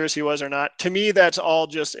how serious he was or not, to me, that's all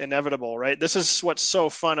just inevitable, right? This is what's so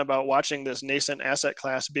fun about watching this nascent asset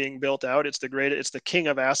class being built out. It's the king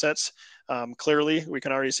of assets. Clearly, we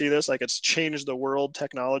can already see this. Like, it's changed the world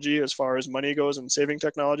technology as far as money goes and saving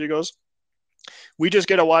technology goes. We just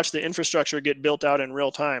get to watch the infrastructure get built out in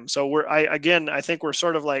real time. So I think we're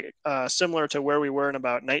sort of like similar to where we were in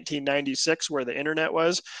about 1996, where the internet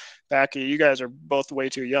was. Back, you guys are both way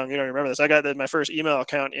too young. You don't remember this. I got my first email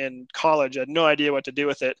account in college. I had no idea what to do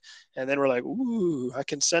with it. And then we're like, ooh, I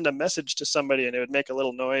can send a message to somebody and it would make a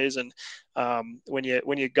little noise. And when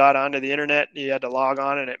you got onto the internet, you had to log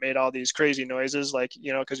on and it made all these crazy noises, like,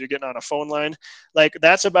 because you're getting on a phone line. Like,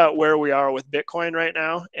 that's about where we are with Bitcoin right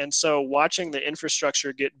now. And so watching the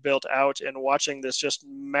infrastructure get built out and watching this just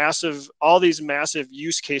all these massive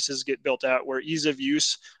use cases get built out, where ease of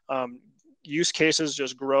use, use cases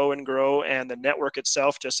just grow and grow, and the network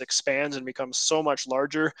itself just expands and becomes so much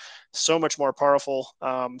larger, so much more powerful,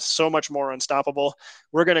 so much more unstoppable.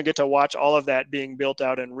 We're going to get to watch all of that being built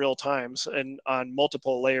out in real times and on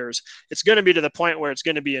multiple layers. It's going to be to the point where it's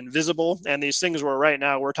going to be invisible. And these things where right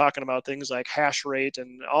now we're talking about things like hash rate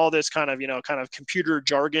and all this kind of computer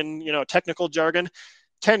jargon, technical jargon.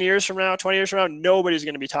 10 years from now, 20 years from now, nobody's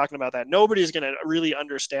going to be talking about that. Nobody's going to really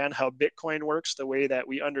understand how Bitcoin works the way that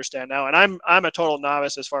we understand now. And I'm a total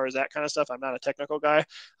novice as far as that kind of stuff. I'm not a technical guy.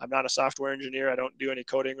 I'm not a software engineer. I don't do any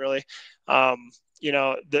coding really.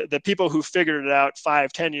 The people who figured it out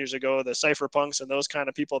 5-10 years ago, the cypherpunks and those kind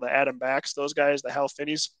of people, the Adam Backs, those guys, the Hal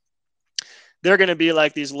Finneys, they're going to be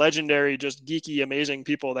like these legendary, just geeky, amazing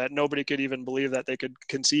people that nobody could even believe that they could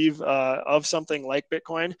conceive of something like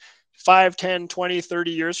Bitcoin. 5, 10, 20,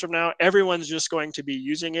 30 years from now, everyone's just going to be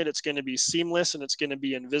using it. It's going to be seamless and it's going to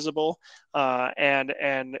be invisible.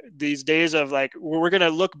 And these days of like, we're going to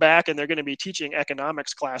look back and they're going to be teaching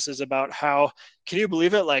economics classes about how, can you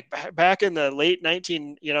believe it? Like back in the late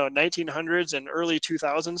 1900s and early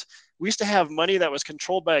 2000s, we used to have money that was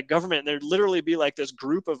controlled by a government. And there'd literally be like this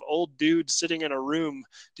group of old dudes sitting in a room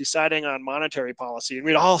deciding on monetary policy. And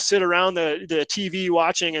we'd all sit around the TV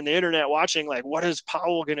watching and the internet watching, like, what is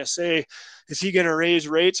Powell going to say? Is he going to raise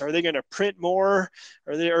rates? Are they going to print more?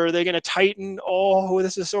 Are they going to tighten? Oh,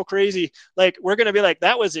 this is so crazy. Like, we're going to be like,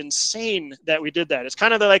 that was insane that we did that. It's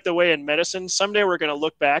kind of like the way in medicine. Someday we're going to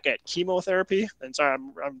look back at chemotherapy. And sorry,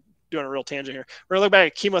 I'm doing a real tangent here. We're gonna look back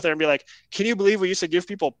at chemotherapy and be like, can you believe we used to give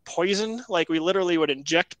people poison? Like, we literally would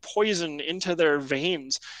inject poison into their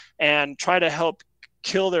veins and try to help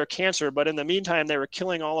kill their cancer. But in the meantime, they were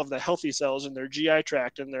killing all of the healthy cells in their GI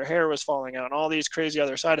tract, and their hair was falling out, and all these crazy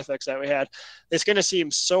other side effects that we had. It's going to seem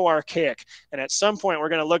so archaic. And at some point, we're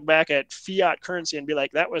going to look back at fiat currency and be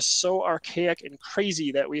like, that was so archaic and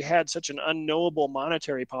crazy that we had such an unknowable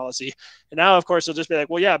monetary policy. And now, of course, it'll just be like,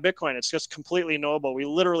 well, yeah, Bitcoin, it's just completely knowable. We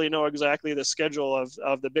literally know exactly the schedule of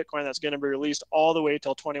the Bitcoin that's going to be released all the way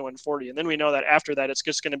till 2140. And then we know that after that, it's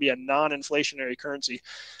just going to be a non-inflationary currency.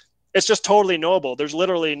 It's just totally knowable. There's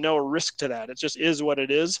literally no risk to that. It just is what it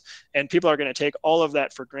is. And people are going to take all of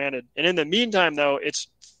that for granted. And in the meantime, though, it's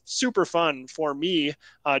super fun for me,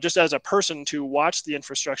 just as a person, to watch the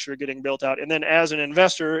infrastructure getting built out. And then as an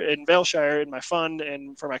investor in Vailshire, in my fund,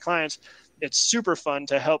 and for my clients, it's super fun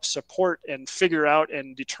to help support and figure out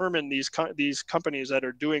and determine these companies that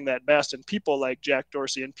are doing that best. And people like Jack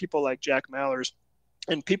Dorsey and people like Jack Mallers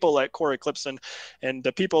and people like Corey Clipson and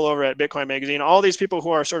the people over at Bitcoin Magazine, all these people who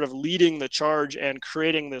are sort of leading the charge and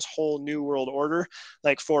creating this whole new world order.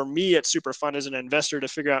 Like, for me, it's super fun as an investor to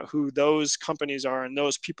figure out who those companies are and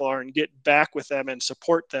those people are and get back with them and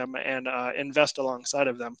support them and invest alongside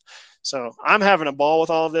of them. So I'm having a ball with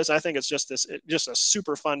all of this. I think it's just a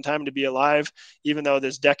super fun time to be alive, even though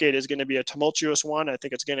this decade is going to be a tumultuous one. I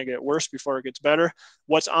think it's going to get worse before it gets better.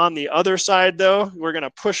 What's on the other side, though, we're going to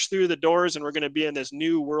push through the doors and we're going to be in this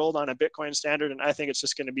new world on a Bitcoin standard. And I think it's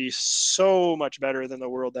just going to be so much better than the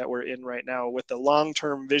world that we're in right now, with the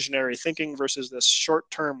long-term visionary thinking versus this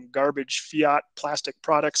short-term garbage fiat plastic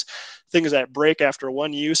products, things that break after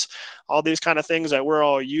one use, all these kind of things that we're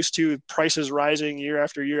all used to, prices rising year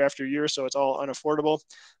after year after year, so it's all unaffordable.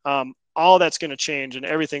 all that's going to change and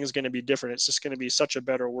everything is going to be different. It's just going to be such a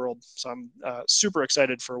better world. So I'm super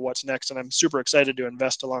excited for what's next. And I'm super excited to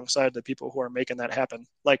invest alongside the people who are making that happen,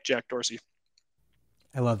 like Jack Dorsey.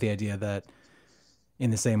 I love the idea that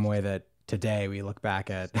in the same way that today we look back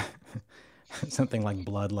at something like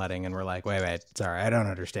bloodletting and we're like, wait, sorry, I don't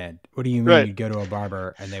understand. What do you mean? Right. You'd go to a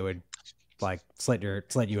barber and they would like slit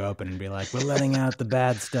you open and be like, we're letting out the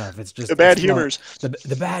bad stuff. It's just the bad humors,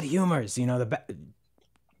 the bad humors, you know,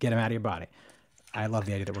 get them out of your body. I love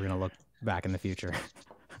the idea that we're going to look back in the future,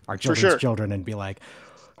 our children's children, and be like,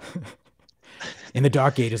 in the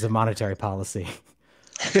dark ages of monetary policy.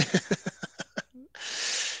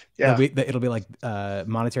 Yeah, it'll be like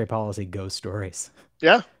monetary policy ghost stories.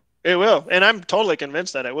 Yeah, it will, and I'm totally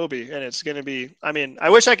convinced that it will be, and it's going to be. I mean, I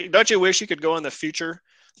wish I could. Don't you wish you could go in the future,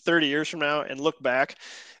 30 years from now, and look back,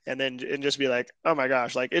 and just be like, oh my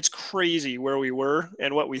gosh, like it's crazy where we were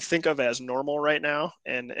and what we think of as normal right now,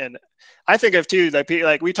 and I think of too that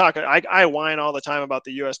like we talk. I whine all the time about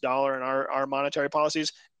the U.S. dollar and our monetary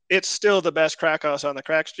policies. It's still the best crack house on the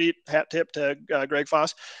crack street. Hat tip to Greg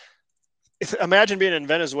Foss. Imagine being in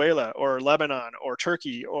Venezuela or Lebanon or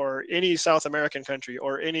Turkey or any South American country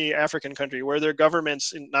or any African country where their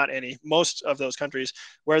governments, most of those countries,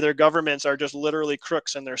 where their governments are just literally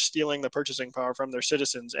crooks and they're stealing the purchasing power from their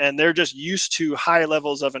citizens. And they're just used to high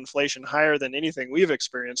levels of inflation, higher than anything we've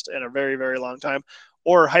experienced in a very, very long time,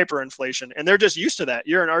 or hyperinflation. And they're just used to that.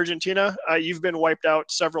 You're in Argentina, you've been wiped out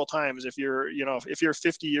several times. If you're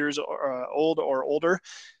 50 years old or older,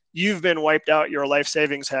 you've been wiped out. Your life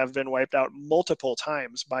savings have been wiped out multiple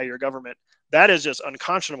times by your government. That is just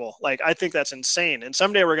unconscionable. Like, I think that's insane. And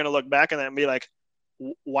someday we're going to look back on that and be like,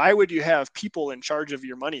 why would you have people in charge of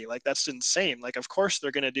your money? Like, that's insane. Like, of course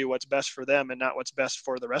they're going to do what's best for them and not what's best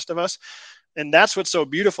for the rest of us. And that's what's so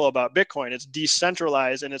beautiful about Bitcoin. It's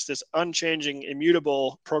decentralized and it's this unchanging,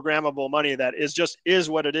 immutable, programmable money that is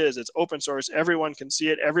what it is. It's open source. Everyone can see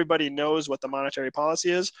it. Everybody knows what the monetary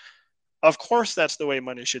policy is. Of course, that's the way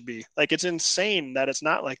money should be. Like, it's insane that it's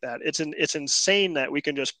not like that. It's insane that we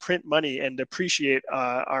can just print money and depreciate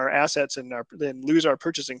our assets and then lose our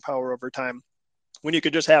purchasing power over time, when you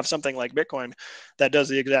could just have something like Bitcoin that does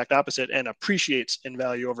the exact opposite and appreciates in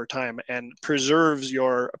value over time and preserves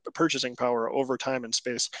your purchasing power over time and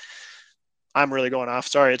space. I'm really going off.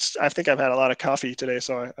 Sorry. I think I've had a lot of coffee today.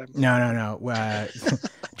 So No.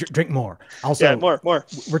 Drink more. Also, yeah, more.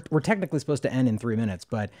 We're technically supposed to end in 3 minutes,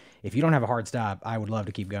 but if you don't have a hard stop, I would love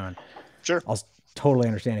to keep going. Sure. I'll totally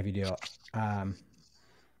understand if you do.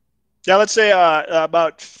 Yeah, let's say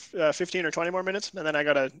about 15 or 20 more minutes, and then I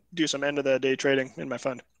got to do some end of the day trading in my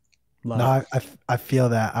fund. I feel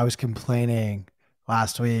that. I was complaining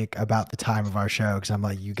last week about the time of our show because I'm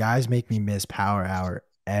like, you guys make me miss Power Hour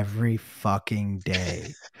every fucking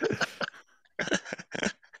day.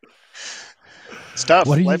 It's tough.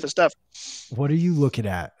 Life is tough. What are you looking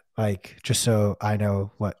at? Like, just so I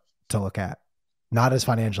know what to look at. Not as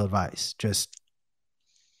financial advice, just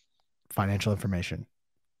financial information.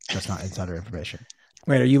 That's not insider information.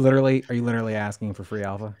 Wait, are you literally asking for free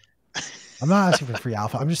alpha? I'm not asking for free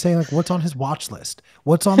alpha. I'm just saying, like, what's on his watch list?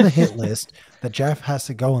 What's on the hit list that Jeff has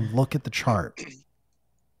to go and look at the chart?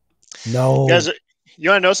 No. Guys, you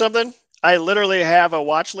want to know something? I literally have a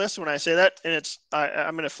watch list when I say that, and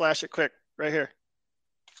I'm going to flash it quick right here.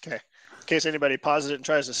 Okay. In case anybody pauses it and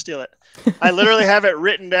tries to steal it. I literally have it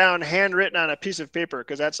written down, handwritten on a piece of paper,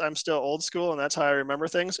 because I'm still old school and that's how I remember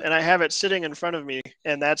things. And I have it sitting in front of me,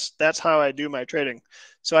 and that's how I do my trading.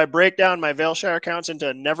 So I break down my Vailshire accounts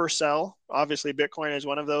into never sell. Obviously, Bitcoin is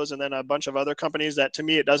one of those, and then a bunch of other companies that to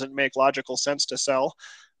me it doesn't make logical sense to sell.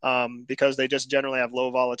 Because they just generally have low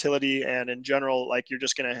volatility, and in general, like, you're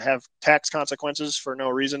just going to have tax consequences for no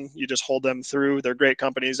reason. You just hold them through. They're great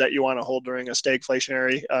companies that you want to hold during a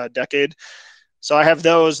stagflationary decade. So I have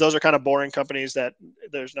those. Those are kind of boring companies that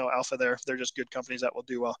there's no alpha there. They're just good companies that will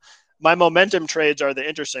do well. My momentum trades are the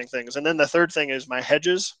interesting things. And then the third thing is my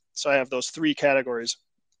hedges. So I have those three categories.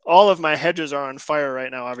 All of my hedges are on fire right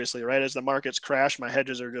now, obviously, right? As the markets crash, my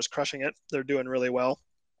hedges are just crushing it. They're doing really well.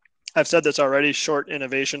 I've said this already: short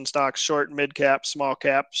innovation stocks, short mid cap, small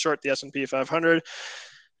cap, short the S&P 500,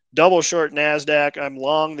 double short NASDAQ. I'm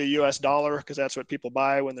long the US dollar because that's what people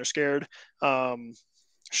buy when they're scared.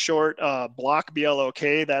 Short block, BLOK.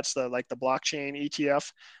 That's the blockchain ETF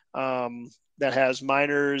that has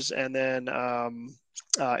miners and then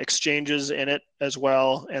exchanges in it as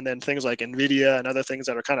well. And then things like NVIDIA and other things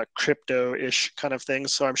that are kind of crypto-ish kind of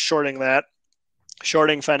things. So I'm shorting that,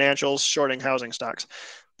 shorting financials, shorting housing stocks.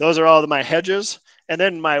 Those are all my hedges. And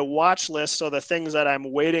then my watch list. So the things that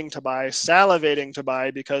I'm waiting to buy, salivating to buy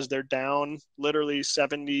because they're down literally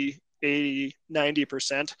 70, 80,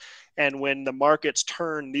 90%. And when the markets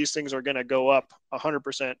turn, these things are going to go up 100%,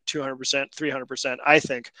 200%, 300%, I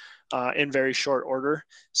think, in very short order.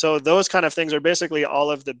 So those kind of things are basically all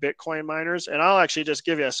of the Bitcoin miners. And I'll actually just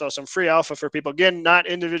give you some free alpha for people. Again, not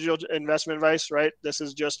individual investment advice, right? This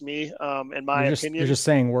is just me and my opinion. You're just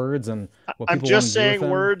saying words and what I'm people just want to do with saying them.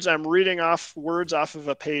 words. I'm reading off words off of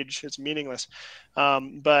a page. It's meaningless.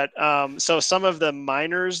 So some of the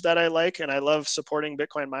miners that I like, and I love supporting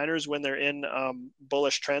Bitcoin miners when they're in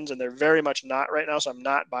bullish trends, and they're very much not right now. So I'm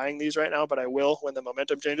not buying these right now, but I will when the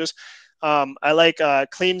momentum changes. I like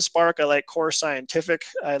CleanSpark. I like Core Scientific.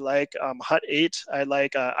 I like Hut 8. I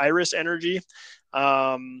like Iris Energy.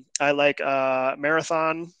 I like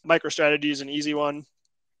Marathon. MicroStrategy is an easy one.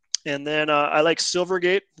 And then I like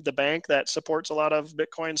Silvergate, the bank that supports a lot of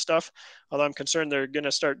Bitcoin stuff, although I'm concerned they're going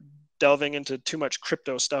to start delving into too much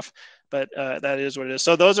crypto stuff, but that is what it is.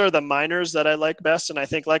 So those are the miners that I like best. And I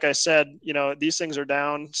think, like I said, these things are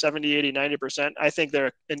down 70, 80, 90%. I think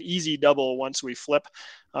they're an easy double once we flip.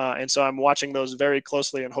 And so I'm watching those very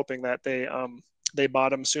closely and hoping that they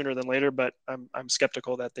bottom sooner than later, but I'm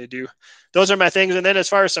skeptical that they do. Those are my things. And then as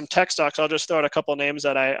far as some tech stocks, I'll just throw out a couple names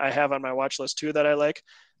that I have on my watch list too that I like.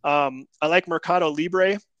 I like Mercado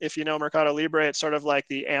Libre. If you know Mercado Libre, it's sort of like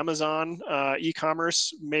the Amazon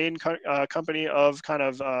e-commerce main company of kind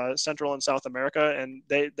of Central and South America, and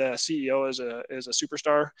the CEO is a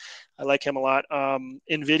superstar. I like him a lot.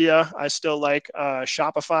 Nvidia, I still like.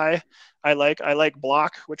 Shopify, I like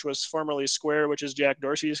Block, which was formerly Square, which is Jack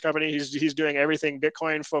Dorsey's company. He's doing everything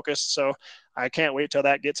Bitcoin focused, so I can't wait till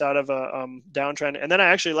that gets out of a downtrend. And then I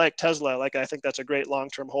actually like Tesla. Like, I think that's a great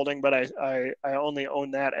long-term holding, but I only own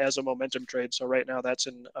that as a momentum trade. So right now that's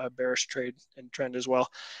in a bearish trade and trend as well.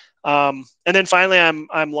 And then finally,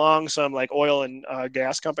 I'm long some like oil and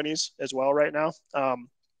gas companies as well right now.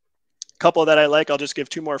 Couple that I like. I'll just give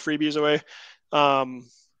two more freebies away.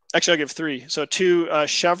 Actually, I'll give three. So two,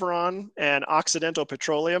 Chevron and Occidental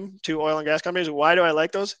Petroleum, two oil and gas companies. Why do I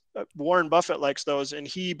like those? Warren Buffett likes those, and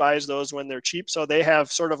he buys those when they're cheap. So they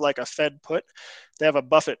have sort of like a Fed put. They have a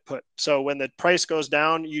Buffett put. So when the price goes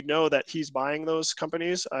down, you know that he's buying those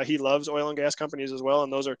companies. He loves oil and gas companies as well,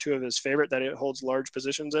 and those are two of his favorite that it holds large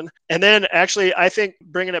positions in. And then actually, I think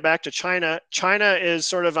bringing it back to China, China is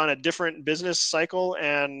sort of on a different business cycle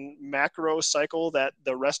and macro cycle that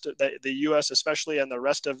the rest of the U.S. especially and the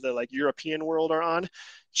rest of the like European world are on.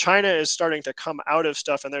 China is starting to come out of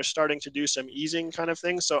stuff, and they're starting to do some easing kind of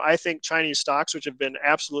things. So I think Chinese stocks, which have been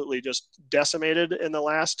absolutely just decimated in the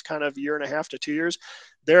last kind of year and a half to 2 years,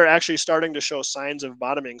 they're actually starting to show signs of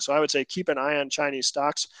bottoming. So I would say keep an eye on Chinese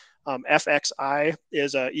stocks. FXI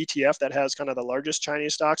is a ETF that has kind of the largest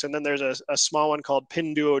Chinese stocks. And then there's a small one called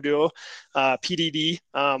Pinduoduo, PDD.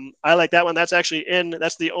 I like that one. That's actually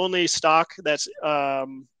that's the only stock that's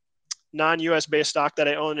non-US based stock that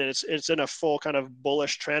I own, and it's in a full kind of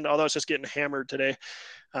bullish trend, although it's just getting hammered today.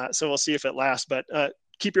 So we'll see if it lasts, but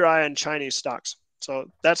keep your eye on Chinese stocks.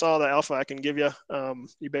 So that's all the alpha I can give you.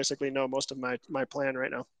 You basically know most of my plan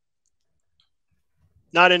right now.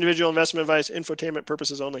 Not individual investment advice, infotainment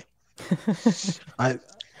purposes only.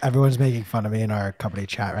 Everyone's making fun of me in our company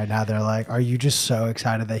chat right now. They're like, are you just so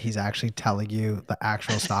excited that he's actually telling you the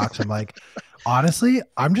actual stocks? I'm like, honestly,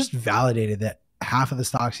 I'm just validated that half of the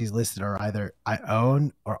stocks he's listed are either I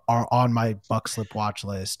own or are on my buck slip watch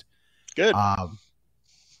list. Good. I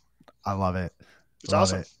love it. It's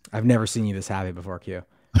awesome. I've never seen you this happy before, Q.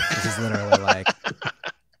 This is literally like.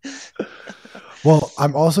 Well,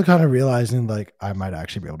 I'm also kind of realizing like I might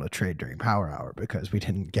actually be able to trade during Power Hour because we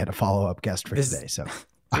didn't get a follow-up guest for today. So,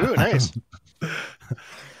 ooh, nice.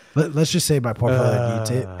 Let's just say my portfolio needs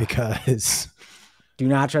it because. Do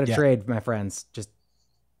not try to trade, my friends. Just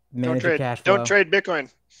manage your cash flow. Don't trade Bitcoin.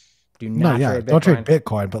 Do not trade Bitcoin. Don't trade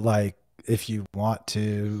Bitcoin, but like if you want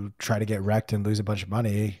to try to get wrecked and lose a bunch of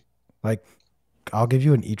money, like I'll give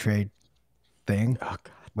you an E-Trade thing. Oh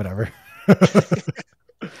God, whatever.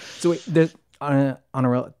 So wait, on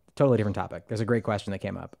a totally different topic, there's a great question that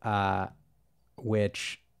came up,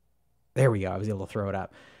 which there we go. I was able to throw it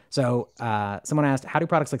up. So someone asked, how do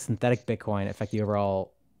products like synthetic Bitcoin affect the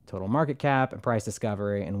overall total market cap and price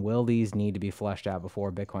discovery, and will these need to be flushed out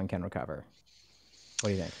before Bitcoin can recover? What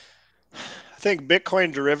do you think? I think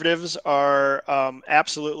Bitcoin derivatives are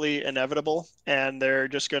absolutely inevitable, and they're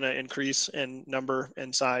just going to increase in number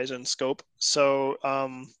and size and scope. So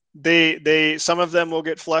they some of them will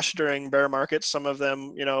get flushed during bear markets. Some of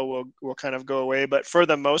them, will kind of go away. But for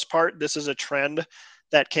the most part, this is a trend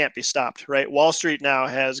that can't be stopped, right? Wall Street now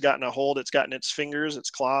has gotten a hold, it's gotten its fingers, its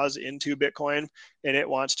claws into Bitcoin, and it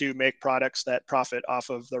wants to make products that profit off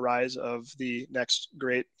of the rise of the next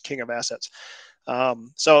great king of assets.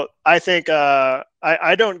 So I think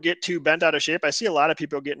I don't get too bent out of shape. I see a lot of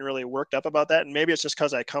people getting really worked up about that. And maybe it's just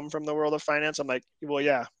because I come from the world of finance. I'm like, well,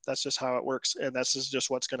 yeah, that's just how it works. And that's just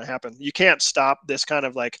what's going to happen. You can't stop this kind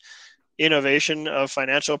of like innovation of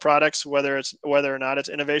financial products, whether or not it's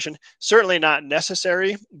innovation. Certainly not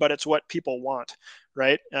necessary, but it's what people want,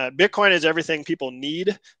 right? Bitcoin is everything people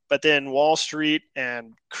need, but then Wall Street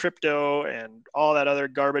and crypto and all that other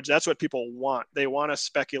garbage, that's what people want. They want to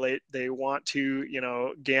speculate. They want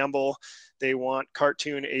to, gamble. They want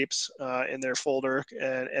cartoon apes in their folder,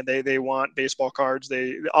 and they want baseball cards.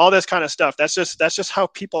 All this kind of stuff. That's just how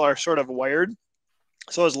people are sort of wired.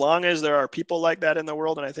 So as long as there are people like that in the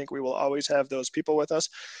world, and I think we will always have those people with us,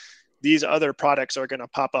 these other products are going to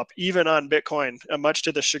pop up, even on Bitcoin, much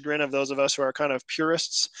to the chagrin of those of us who are kind of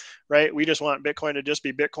purists, right? We just want Bitcoin to just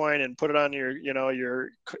be Bitcoin and put it on your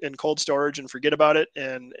in cold storage and forget about it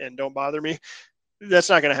and don't bother me.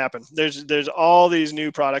 That's not going to happen. There's all these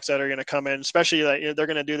new products that are going to come in, especially that they're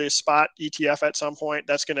going to do this spot ETF at some point.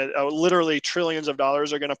 That's going to literally trillions of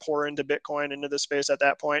dollars are going to pour into Bitcoin, into the space at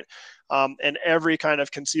that point. And every kind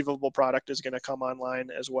of conceivable product is going to come online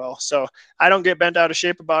as well. So I don't get bent out of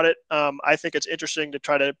shape about it. I think it's interesting to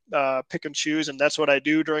try to pick and choose. And that's what I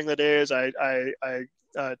do during the day is I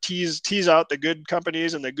tease out the good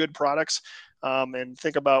companies and the good products and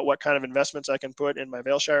think about what kind of investments I can put in my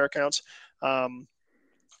Vailshire accounts.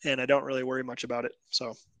 And I don't really worry much about it.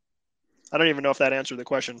 So I don't even know if that answered the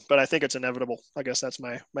question, but I think it's inevitable. I guess that's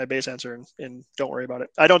my base answer, and don't worry about it.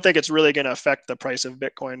 I don't think it's really going to affect the price of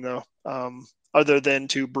Bitcoin though, other than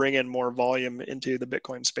to bring in more volume into the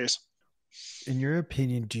Bitcoin space. In your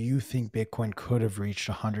opinion, do you think Bitcoin could have reached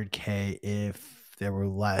 100K if there were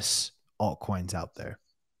less altcoins out there?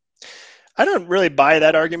 I don't really buy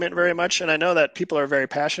that argument very much, and I know that people are very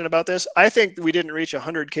passionate about this. I think we didn't reach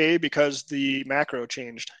 100K because the macro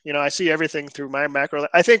changed. I see everything through my macro.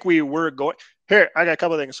 I think we were going here. I got a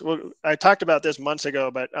couple of things. Well, I talked about this months ago,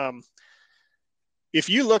 but if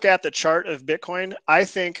you look at the chart of Bitcoin, I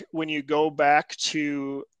think when you go back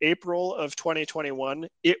to April of 2021,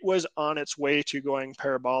 it was on its way to going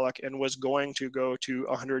parabolic and was going to go to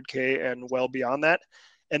 100K and well beyond that.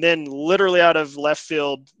 And then literally out of left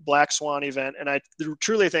field, black swan event. And I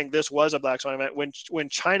truly think this was a black swan event when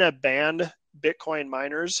China banned Bitcoin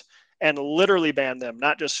miners and literally banned them,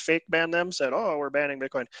 not just fake banned them, said, oh, we're banning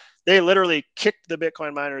Bitcoin. They literally kicked the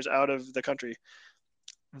Bitcoin miners out of the country.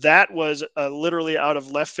 That was a literally out of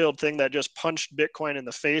left field thing that just punched Bitcoin in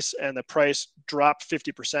the face, and the price dropped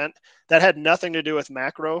 50%. That had nothing to do with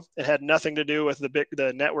macro. It had nothing to do with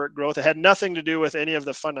the network growth. It had nothing to do with any of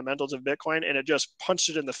the fundamentals of Bitcoin, and it just punched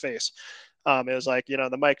it in the face. It was like,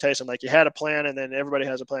 the Mike Tyson, like you had a plan and then everybody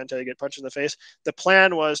has a plan until you get punched in the face. The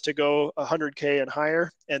plan was to go 100K and higher,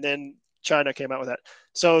 and then China came out with that.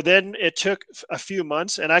 So then it took a few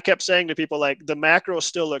months, and I kept saying to people, like, the macro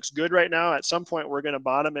still looks good right now. At some point, we're going to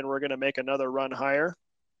bottom and we're going to make another run higher.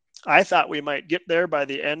 I thought we might get there by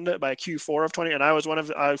Q4 of 20. And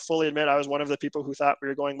I fully admit, I was one of the people who thought we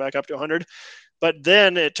were going back up to 100. But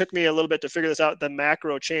then it took me a little bit to figure this out. The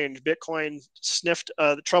macro changed. Bitcoin sniffed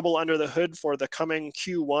the trouble under the hood for the coming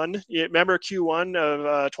Q1. You remember Q1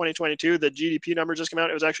 of 2022, the GDP number just came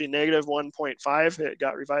out. It was actually negative 1.5. It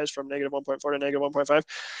got revised from negative 1.4 to negative 1.5.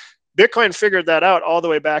 Bitcoin figured that out all the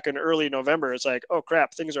way back in early November. It's like, oh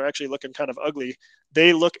crap, things are actually looking kind of ugly.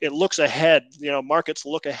 It looks ahead. Markets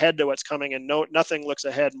look ahead to what's coming, and nothing looks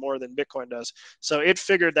ahead more than Bitcoin does. So it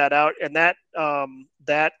figured that out, and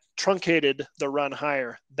that truncated the run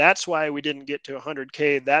higher. That's why we didn't get to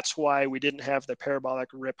 100K. That's why we didn't have the parabolic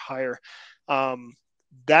rip higher.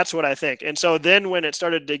 That's what I think. And so then when it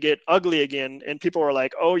started to get ugly again, and people were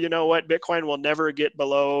like, oh, you know what? Bitcoin will never get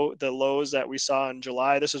below the lows that we saw in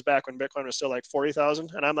July. This is back when Bitcoin was still like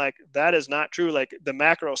 40,000. And I'm like, that is not true. Like, the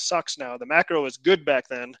macro sucks now. The macro was good back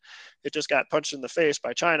then. It just got punched in the face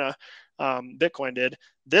by China. Bitcoin did.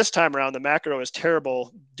 This time around, the macro is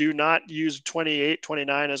terrible. Do not use 28,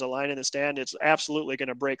 29 as a line in the stand. It's absolutely going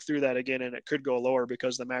to break through that again, and it could go lower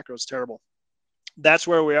because the macro is terrible. That's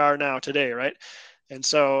where we are now today, right? And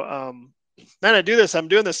so, I'm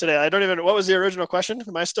doing this today. What was the original question?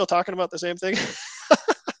 Am I still talking about the same thing?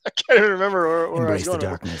 I can't even remember where Embrace I was going. The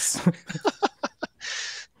darkness.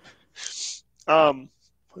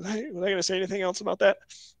 Was I going to say anything else about that?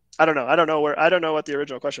 I don't know. I don't know what the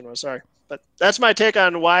original question was. Sorry, but that's my take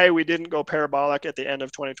on why we didn't go parabolic at the end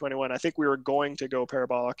of 2021. I think we were going to go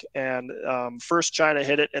parabolic, and first China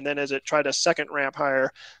hit it, and then as it tried a second ramp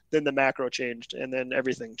higher, then the macro changed, and then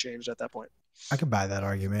everything changed at that point. I can buy that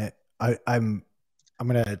argument. I'm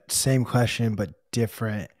gonna same question but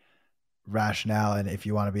different rationale. And if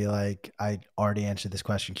you want to be like, I already answered this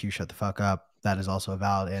question, Q, shut the fuck up, that is also a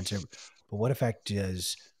valid answer. But what effect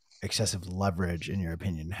does excessive leverage, in your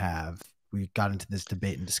opinion, have? We got into this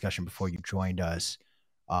debate and discussion before you joined us.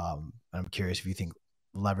 I'm curious if you think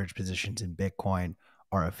leverage positions in Bitcoin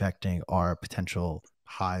are affecting our potential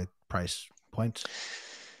high price points.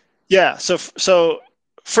 Yeah. So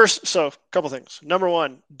a couple things. Number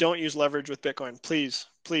one, don't use leverage with Bitcoin. Please,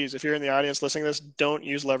 if you're in the audience listening to this, don't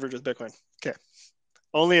use leverage with Bitcoin. Okay.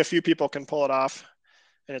 Only a few people can pull it off,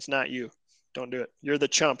 and it's not you. Don't do it. You're the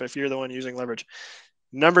chump if you're the one using leverage.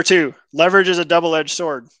 Number two, leverage is a double-edged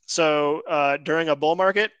sword. So during a bull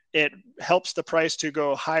market, it helps the price to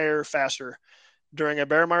go higher faster. During a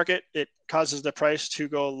bear market, it causes the price to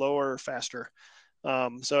go lower faster.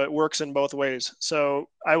 So it works in both ways. So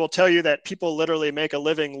I will tell you that people literally make a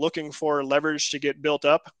living looking for leverage to get built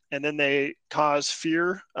up, and then they cause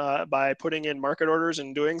fear by putting in market orders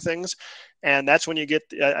and doing things. And that's when you get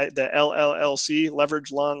the LLLC,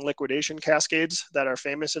 leverage long liquidation cascades, that are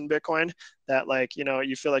famous in Bitcoin, that, like, you know,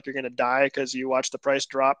 you feel like you're going to die because you watch the price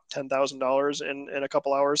drop $10,000 in a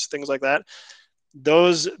couple hours, things like that.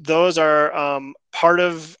 Those are part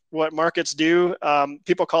of what markets do.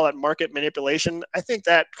 People call it market manipulation. I think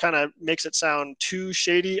that kind of makes it sound too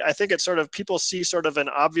shady. I think it's sort of, people see sort of an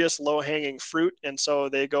obvious low-hanging fruit, and so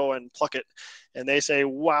they go and pluck it. And they say,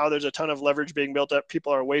 wow, there's a ton of leverage being built up.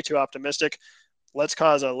 People are way too optimistic. Let's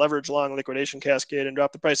cause a leverage long liquidation cascade and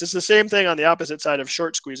drop the price. It's the same thing on the opposite side of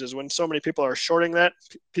short squeezes. When so many people are shorting that,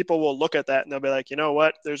 people will look at that and they'll be like, you know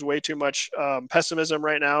what? There's way too much pessimism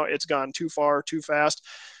right now. It's gone too far, too fast.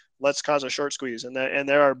 Let's cause a short squeeze. And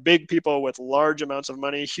there are big people with large amounts of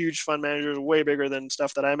money, huge fund managers, way bigger than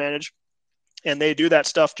stuff that I manage. And they do that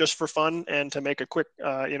stuff just for fun and to make a quick,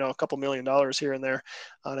 a couple $1 million here and there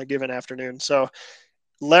on a given afternoon. So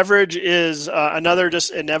leverage is another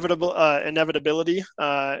just inevitability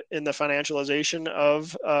in the financialization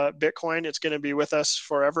of Bitcoin. It's going to be with us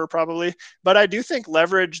forever, probably. But I do think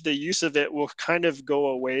leverage, the use of it, will kind of go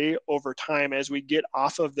away over time as we get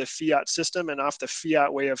off of the fiat system and off the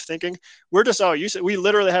fiat way of thinking. We're just all used to it. We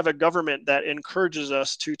literally have a government that encourages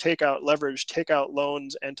us to take out leverage, take out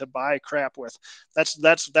loans, and to buy crap with. That's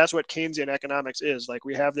what Keynesian economics is. Like,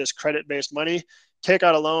 we have this credit-based money. Take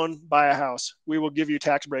out a loan, buy a house. We will give you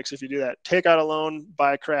tax breaks if you do that. Take out a loan,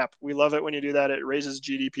 buy crap. We love it when you do that. It raises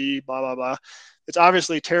GDP, blah, blah, blah. It's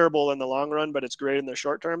obviously terrible in the long run, but it's great in the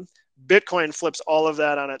short term. Bitcoin flips all of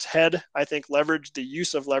that on its head. I think leverage, the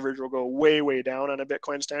use of leverage, will go way, way down on a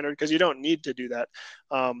Bitcoin standard because you don't need to do that.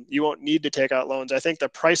 You won't need to take out loans. I think the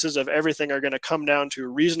prices of everything are going to come down to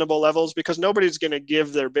reasonable levels because nobody's going to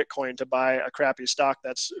give their Bitcoin to buy a crappy stock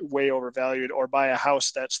that's way overvalued or buy a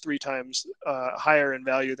house that's 3 times higher in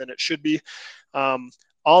value than it should be.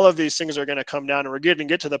 All of these things are going to come down, and we're going to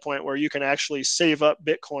get to the point where you can actually save up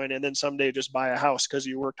Bitcoin and then someday just buy a house because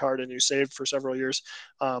you worked hard and you saved for several years.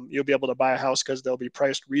 You'll be able to buy a house because they'll be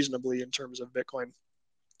priced reasonably in terms of Bitcoin.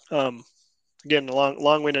 Again, a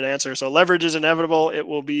long-winded answer. So leverage is inevitable. It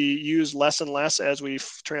will be used less and less as we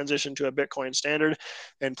transition to a Bitcoin standard.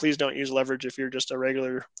 And please don't use leverage if you're just a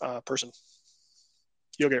regular person.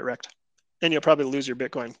 You'll get wrecked. And you'll probably lose your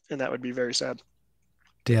Bitcoin, and that would be very sad.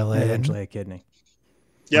 Dylan. Eventually a kidney.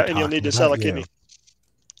 Yeah, and you'll need to sell a kidney.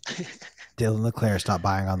 Dylan LeClaire, stop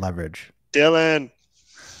buying on leverage. Dylan,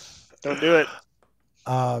 don't do it.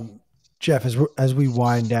 Jeff, as we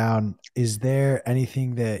wind down, is there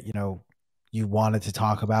anything that you wanted to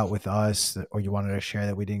talk about with us, or you wanted to share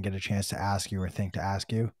that we didn't get a chance to ask you or think to ask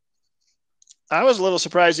you? I was a little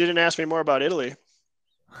surprised you didn't ask me more about Italy.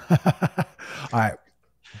 All right.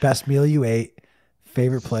 Best meal you ate,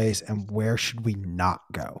 favorite place, and where should we not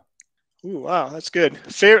go? Ooh, wow, that's good.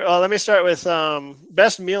 Let me start with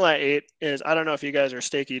best meal I ate is, I don't know if you guys are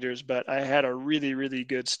steak eaters, but I had a really, really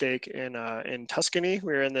good steak in Tuscany.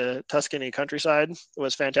 We were in the Tuscany countryside. It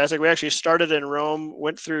was fantastic. We actually started in Rome,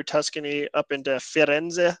 went through Tuscany up into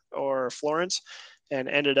Firenze or Florence, and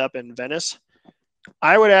ended up in Venice.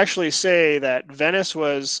 I would actually say that Venice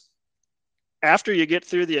was, after you get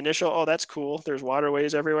through the initial, oh, that's cool, there's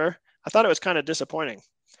waterways everywhere, I thought it was kind of disappointing.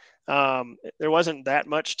 There wasn't that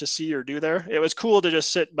much to see or do there. It was cool to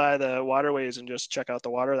just sit by the waterways and just check out the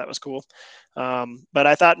water. That was cool. But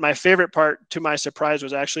I thought my favorite part, to my surprise,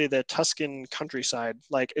 was actually the Tuscan countryside.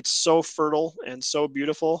 Like, it's so fertile and so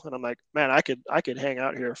beautiful. And I'm like, man, I could hang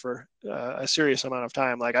out here for a serious amount of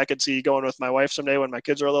time. Like, I could see going with my wife someday when my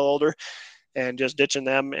kids are a little older and just ditching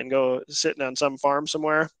them and go sitting on some farm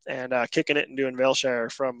somewhere and kicking it and doing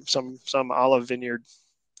Vailshire from some olive vineyard.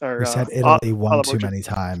 We said Italy one too many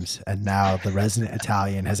times, and now the resident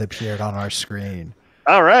Italian has appeared on our screen.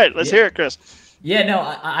 All right, let's hear it, Chris. Yeah, no,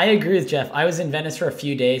 I agree with Jeff. I was in Venice for a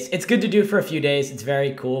few days. It's good to do for a few days. It's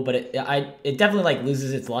very cool, but it definitely like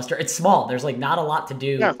loses its luster. It's small. There's like not a lot to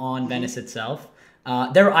do on Venice itself.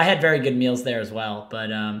 I had very good meals there as well, but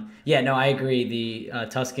yeah, no, I agree. The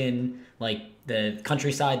Tuscan, like the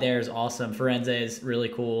countryside there is awesome. Firenze is really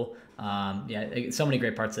cool. Yeah, so many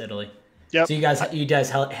great parts of Italy. Yep. So you guys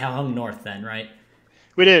hung north then, right?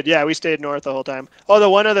 We did. Yeah, we stayed north the whole time. Oh, the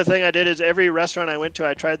one other thing I did is every restaurant I went to,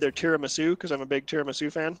 I tried their tiramisu because I'm a big tiramisu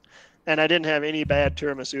fan, and I didn't have any bad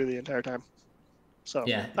tiramisu the entire time. So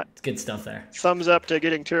yeah, it's good stuff there. Thumbs up to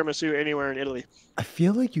getting tiramisu anywhere in Italy. I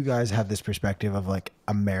feel like you guys have this perspective of like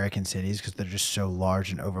American cities because they're just so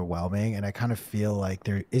large and overwhelming, and I kind of feel like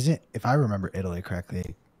there isn't, if I remember Italy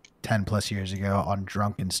correctly, 10 plus years ago on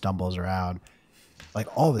Drunken Stumbles Around, like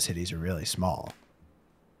all the cities are really small.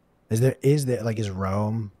 Is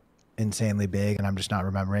Rome insanely big and I'm just not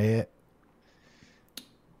remembering it?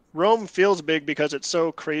 Rome feels big because it's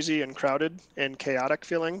so crazy and crowded and chaotic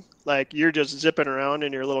feeling. Like you're just zipping around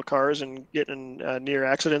in your little cars and getting near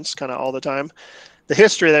accidents kind of all the time. The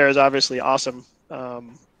history there is obviously awesome.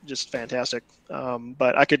 Just fantastic.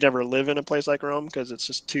 But I could never live in a place like Rome because it's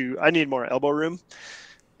just I need more elbow room.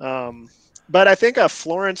 But I think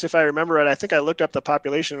Florence, if I remember right, I think I looked up the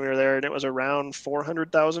population when we were there, and it was around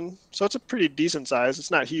 400,000. So it's a pretty decent size.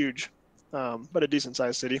 It's not huge, but a decent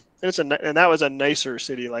sized city. And that was a nicer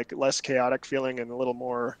city, like less chaotic feeling and a little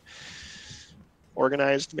more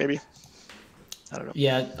organized, maybe. I don't know.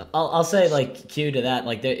 Yeah, I'll say like Q to that.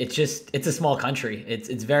 Like it's a small country.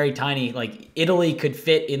 It's very tiny. Like Italy could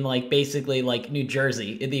fit in like basically like New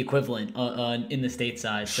Jersey, the equivalent in the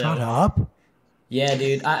stateside. So. Shut up. Yeah,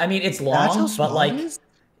 dude. I mean, it's long, but like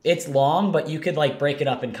it's long, but you could like break it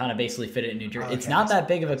up and kind of basically fit it in New Jersey. Okay. It's not that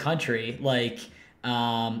big of a country. Like,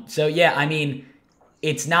 so yeah, I mean,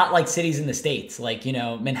 it's not like cities in the States. Like, you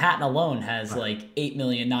know, Manhattan alone has like 8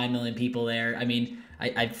 million, 9 million people there. I mean,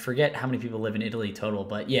 I forget how many people live in Italy total,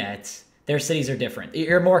 but yeah, their cities are different.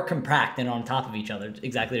 You're more compact and on top of each other,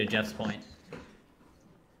 exactly to Jeff's point.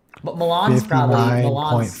 But Milan's probably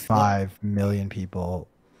 59.5 million people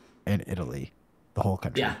in Italy. The whole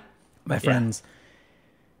country. Yeah. My friends,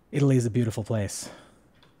 Italy is a beautiful place.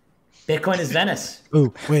 Bitcoin is Venice.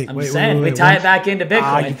 Ooh, wait, I'm saying we tie it back into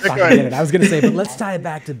Bitcoin. You fucking did it. I was going to say, but let's tie it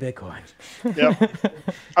back to Bitcoin. Yep.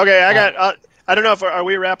 Okay, I don't know if are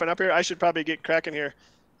we wrapping up here? I should probably get cracking here.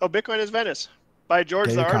 Oh, Bitcoin is Venice by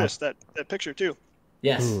George the artist. That picture too.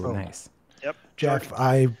 Yes. Ooh, nice. Yep. Jeff,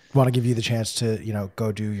 I want to give you the chance to,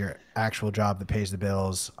 go do your actual job that pays the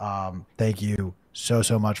bills. Thank you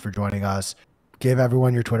so much for joining us. Give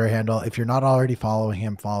everyone your Twitter handle. If you're not already following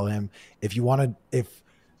him, follow him. If you want to, if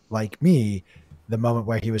like me, the moment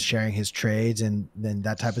where he was sharing his trades and then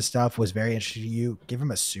that type of stuff was very interesting to you, give him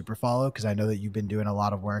a super follow because I know that you've been doing a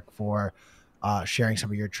lot of work for sharing some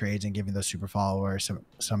of your trades and giving those super followers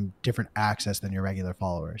some different access than your regular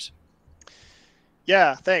followers.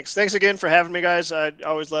 Yeah, thanks. Thanks again for having me, guys. I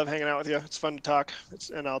always love hanging out with you. It's fun to talk.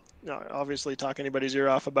 And I'll obviously talk anybody's ear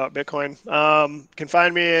off about Bitcoin. Can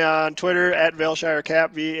find me on Twitter at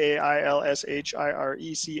VailshireCap,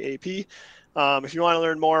 VailshireCap. If you want to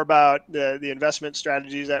learn more about the investment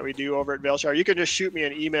strategies that we do over at Vailshire, you can just shoot me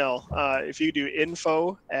an email. If you do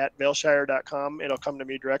info@vailshire.com, it'll come to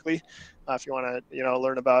me directly. If you want to,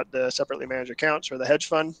 learn about the separately managed accounts or the hedge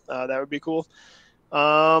fund, that would be cool.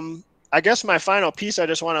 I guess my final piece I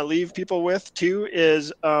just want to leave people with too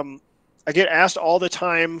is I get asked all the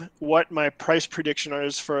time what my price prediction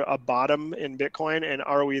is for a bottom in Bitcoin and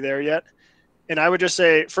are we there yet? And I would just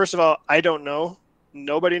say, first of all, I don't know.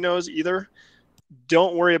 Nobody knows either.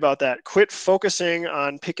 Don't worry about that. Quit focusing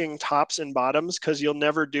on picking tops and bottoms because you'll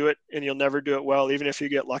never do it and you'll never do it well, even if you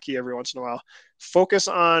get lucky every once in a while. Focus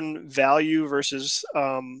on value versus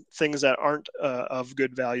things that aren't of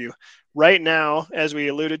good value. Right now, as we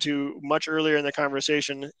alluded to much earlier in the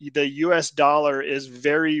conversation, the US dollar is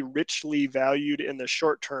very richly valued in the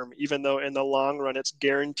short term, even though in the long run, it's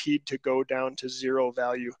guaranteed to go down to zero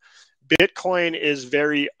value. Bitcoin is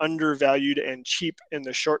very undervalued and cheap in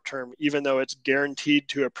the short term, even though it's guaranteed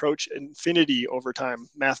to approach infinity over time,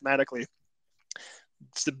 mathematically.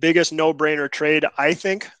 it's the biggest no-brainer trade, I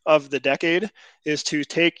think, of the decade, is to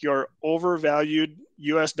take your overvalued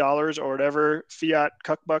US dollars or whatever fiat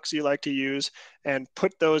cuck bucks you like to use and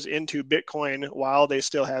put those into Bitcoin while they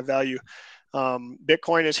still have value.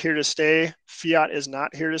 Bitcoin is here to stay. Fiat is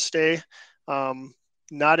not here to stay.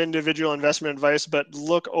 Not individual investment advice, but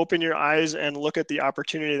open your eyes and look at the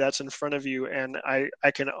opportunity that's in front of you. And I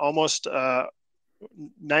can almost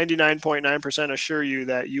 99.9% assure you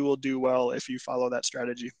that you will do well if you follow that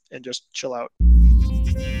strategy and just chill out.